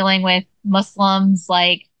we're dealing with Muslims,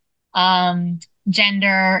 like um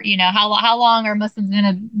gender, how long are Muslims going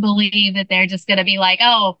to believe that they're just going to be like,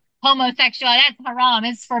 oh, homosexual, that's haram,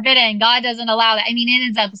 it's forbidden, God doesn't allow that. I mean, it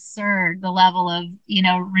is absurd the level of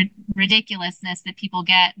ridiculousness that people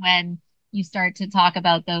get when you start to talk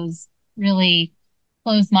about those really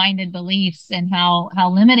closed-minded beliefs and how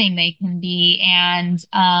limiting they can be. And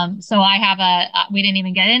so I have we didn't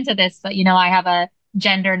even get into this, but I have a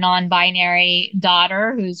gender non-binary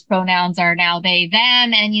daughter whose pronouns are now they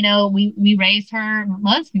them, and we raised them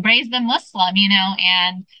Muslim,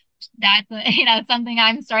 and that's something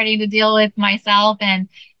I'm starting to deal with myself. And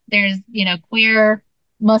there's queer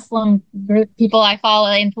Muslim group people I follow,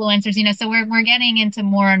 influencers, so we're getting into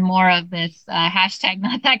more and more of this hashtag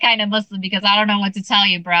not that kind of Muslim, because I don't know what to tell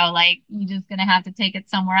you, bro. Like, you're just gonna have to take it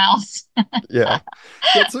somewhere else. Yeah.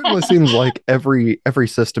 Yeah, it certainly seems like every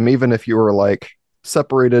system, even if you were like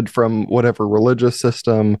separated from whatever religious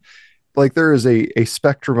system, like there is a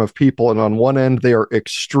spectrum of people, and on one end they are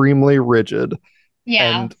extremely rigid.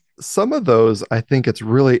 Yeah, And some of those, I think it's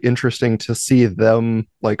really interesting to see them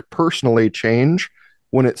like personally change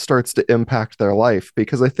when it starts to impact their life.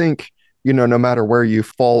 Because I think, no matter where you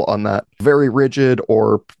fall on that very rigid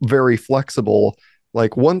or very flexible,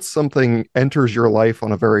 like once something enters your life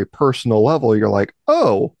on a very personal level, you're like,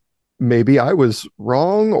 oh, maybe I was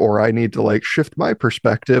wrong, or I need to like shift my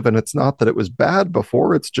perspective. And it's not that it was bad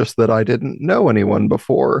before, it's just that I didn't know anyone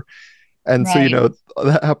before. And so, right.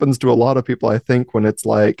 that happens to a lot of people, I think, when it's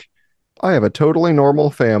like, I have a totally normal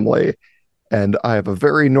family and I have a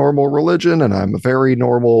very normal religion and I'm a very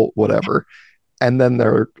normal whatever. And then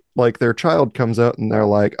their child comes out and they're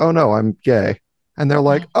like, oh no, I'm gay. And they're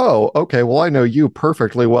like, oh, okay, well, I know you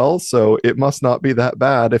perfectly well. So it must not be that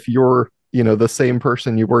bad if you're, the same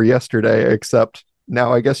person you were yesterday, except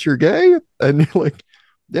now I guess you're gay. And you're like,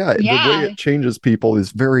 yeah, the way Yeah, it changes people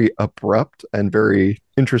is very abrupt and very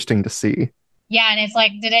interesting to see. yeah, and it's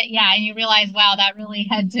like, did it? Yeah, and you realize, wow, that really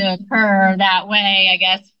had to occur that way, I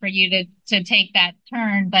guess, for you to take that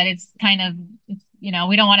turn. But it's kind of, we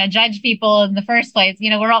don't want to judge people in the first place.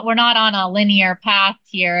 We're not on a linear path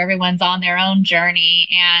here. Everyone's on their own journey,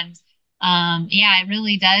 and yeah, it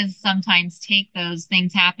really does sometimes take those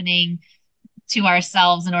things happening to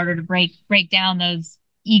ourselves in order to break down those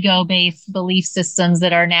ego-based belief systems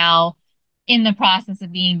that are now in the process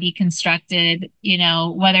of being deconstructed.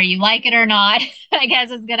 Whether you like it or not, I guess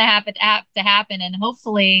it's going to have to happen. And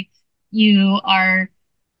hopefully you are,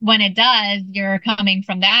 when it does, you're coming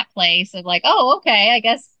from that place of like, oh, okay, I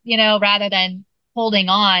guess, rather than holding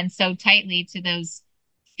on so tightly to those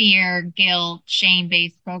fear, guilt,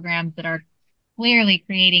 shame-based programs that are clearly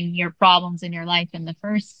creating your problems in your life in the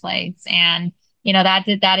first place. And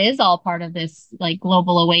that is all part of this like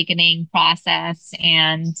global awakening process.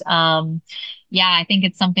 And yeah, I think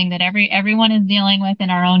it's something that everyone is dealing with in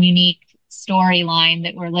our own unique storyline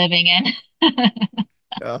that we're living in.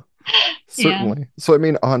 Yeah, Yeah. certainly. So, I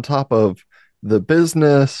mean, on top of the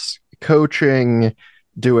business, coaching,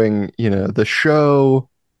 doing, the show,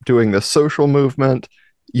 doing the social movement,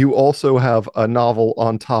 you also have a novel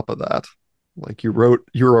on top of that. Like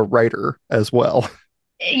you're a writer as well.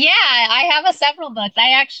 Yeah, I have several books.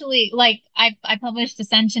 I actually I published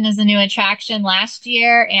Ascension as a New Attraction last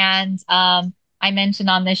year, and I mentioned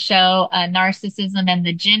on this show Narcissism and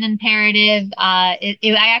the Jinn Imperative. I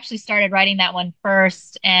actually started writing that one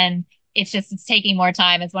first, and it's taking more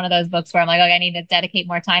time. It's one of those books where I'm like, okay, I need to dedicate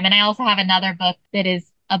more time. And I also have another book that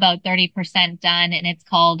is about 30% done, and it's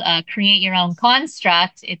called Create Your Own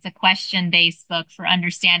Construct. It's a question-based book for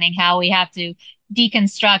understanding how we have to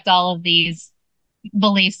deconstruct all of these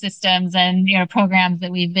belief systems and programs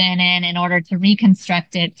that we've been in order to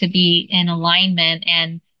reconstruct it to be in alignment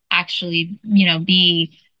and actually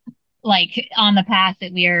be like on the path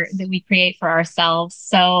that we create for ourselves.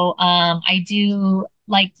 So I do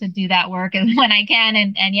like to do that work when I can,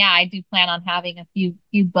 and yeah, I do plan on having a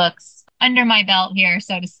few books under my belt here,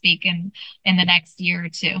 so to speak, in the next year or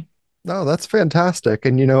two. No, that's fantastic.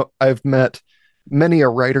 And I've met many a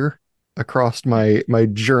writer across my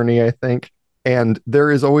journey, I think. And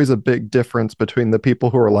there is always a big difference between the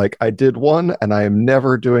people who are like, I did one and I am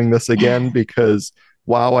never doing this again because,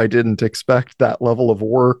 wow, I didn't expect that level of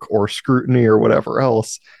work or scrutiny or whatever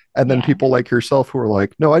else. And then Yeah. people like yourself who are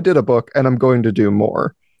like, no, I did a book and I'm going to do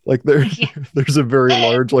more. Like there's a very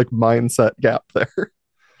large like mindset gap there.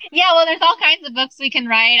 Yeah, well, there's all kinds of books we can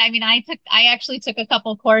write. I mean, I actually took a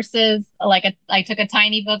couple courses, I took a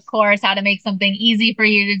tiny book course, how to make something easy for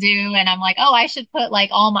you to do. And I'm like, oh, I should put like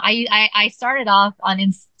all my, I started off on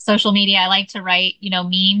social media. I like to write,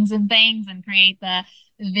 memes and things and create the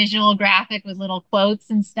visual graphic with little quotes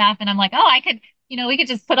and stuff. And I'm like, oh, we could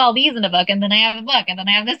just put all these in a book and then I have a book and then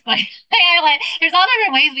I have this book. There's all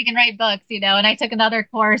different ways we can write books, and I took another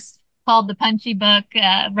course called The Punchy Book,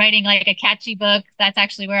 writing like a catchy book. That's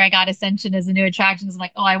actually where I got Ascension as a New Attraction. I'm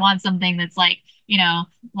like, oh, I want something that's like,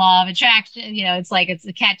 law of attraction. It's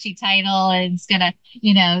a catchy title and it's gonna,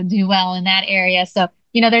 do well in that area. So,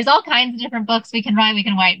 there's all kinds of different books we can write.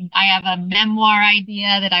 I have a memoir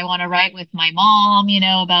idea that I want to write with my mom,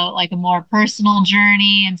 about like a more personal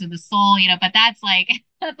journey into the soul, but that's like,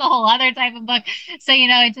 that's a whole other type of book. So,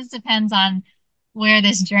 it just depends on where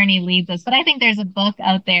this journey leads us. But I think there's a book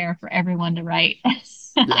out there for everyone to write,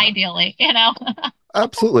 Yeah, ideally,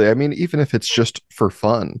 absolutely. I mean, even if it's just for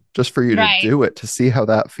fun, just for you to Right. do it, to see how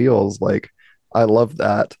that feels, like, I love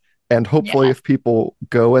that. And hopefully, Yeah. if people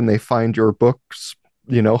go and they find your books,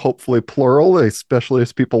 hopefully plural, especially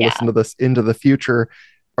as people Yeah. listen to this into the future,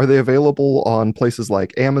 are they available on places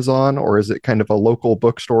like Amazon or is it kind of a local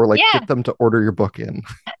bookstore? Like, Yeah. get them to order your book in.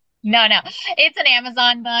 No, no. It's an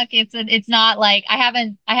Amazon book. It's not like I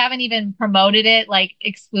haven't even promoted it like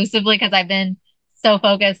exclusively because I've been so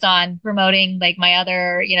focused on promoting like my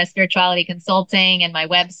other, spirituality consulting and my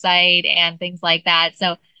website and things like that.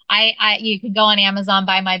 So you can go on Amazon,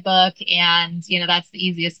 buy my book, and that's the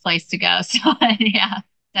easiest place to go. So yeah,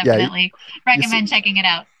 Yeah, you, definitely you, recommend checking it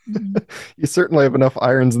out. you certainly have enough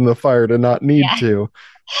irons in the fire to not need Yeah. to.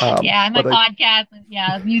 Yeah, and my But I podcast,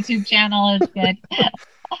 yeah, YouTube channel is good.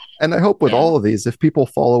 And I hope with Yeah. all of these, if people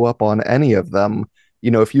follow up on any of them,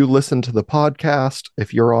 if you listen to the podcast,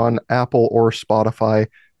 if you're on Apple or Spotify,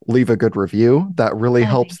 leave a good review. That really Oh,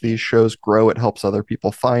 helps thank you. these shows grow. It helps other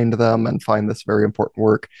people find them and find this very important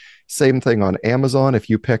work. Same thing on Amazon. If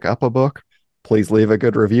you pick up a book, please leave a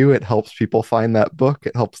good review. It helps people find that book.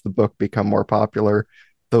 It helps the book become more popular.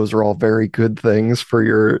 Those are all very good things for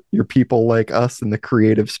your people like us in the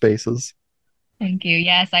creative spaces. Thank you.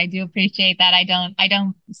 Yes, I do appreciate that. I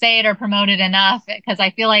don't say it or promote it enough because I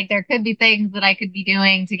feel like there could be things that I could be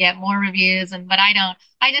doing to get more reviews but I don't.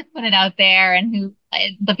 I just put it out there and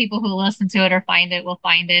the people who listen to it or find it will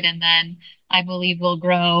find it and then I believe we'll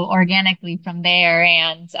grow organically from there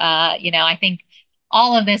and I think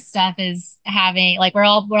all of this stuff is having like we're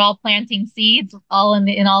all planting seeds all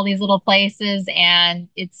in all these little places and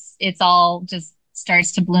it's all just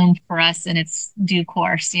starts to bloom for us in its due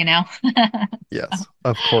course. So, Yes,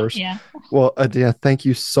 of course. yeah. Well, Adina, thank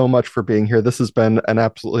you so much for being here. This has been an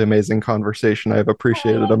absolutely amazing conversation. I've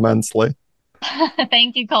appreciated immensely.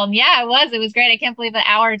 Thank you, Colton. Yeah, it was. It was great. I can't believe the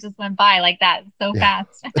hour just went by like that so Yeah,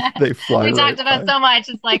 fast. they fly We talked right about by. so much.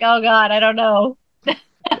 It's like, oh God, I don't know.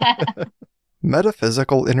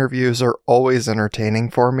 Metaphysical interviews are always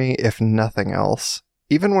entertaining for me, if nothing else.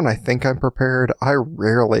 Even when I think I'm prepared, I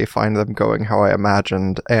rarely find them going how I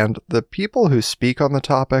imagined, and the people who speak on the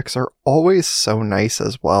topics are always so nice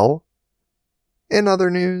as well. In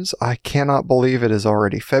other news, I cannot believe it is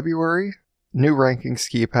already February. New rankings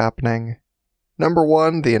keep happening. Number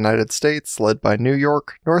 1, the United States, led by New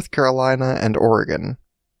York, North Carolina, and Oregon.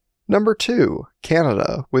 Number 2,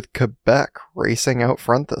 Canada, with Quebec racing out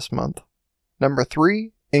front this month. Number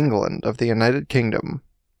 3, England of the United Kingdom.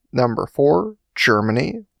 Number 4,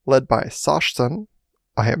 Germany, led by Sachsen.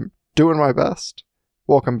 I am doing my best.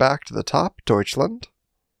 Welcome back to the top, Deutschland.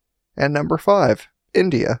 And number 5,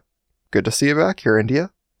 India. Good to see you back here,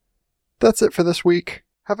 India. That's it for this week.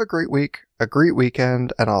 Have a great week, a great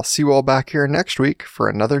weekend, and I'll see you all back here next week for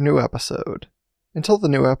another new episode. Until the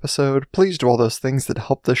new episode, please do all those things that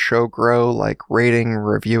help this show grow, like rating,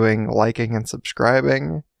 reviewing, liking, and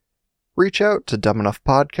subscribing. Reach out to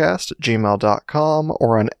dumbenoughpodcast@gmail.com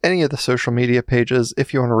or on any of the social media pages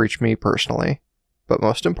if you want to reach me personally. But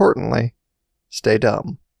most importantly, stay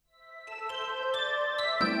dumb.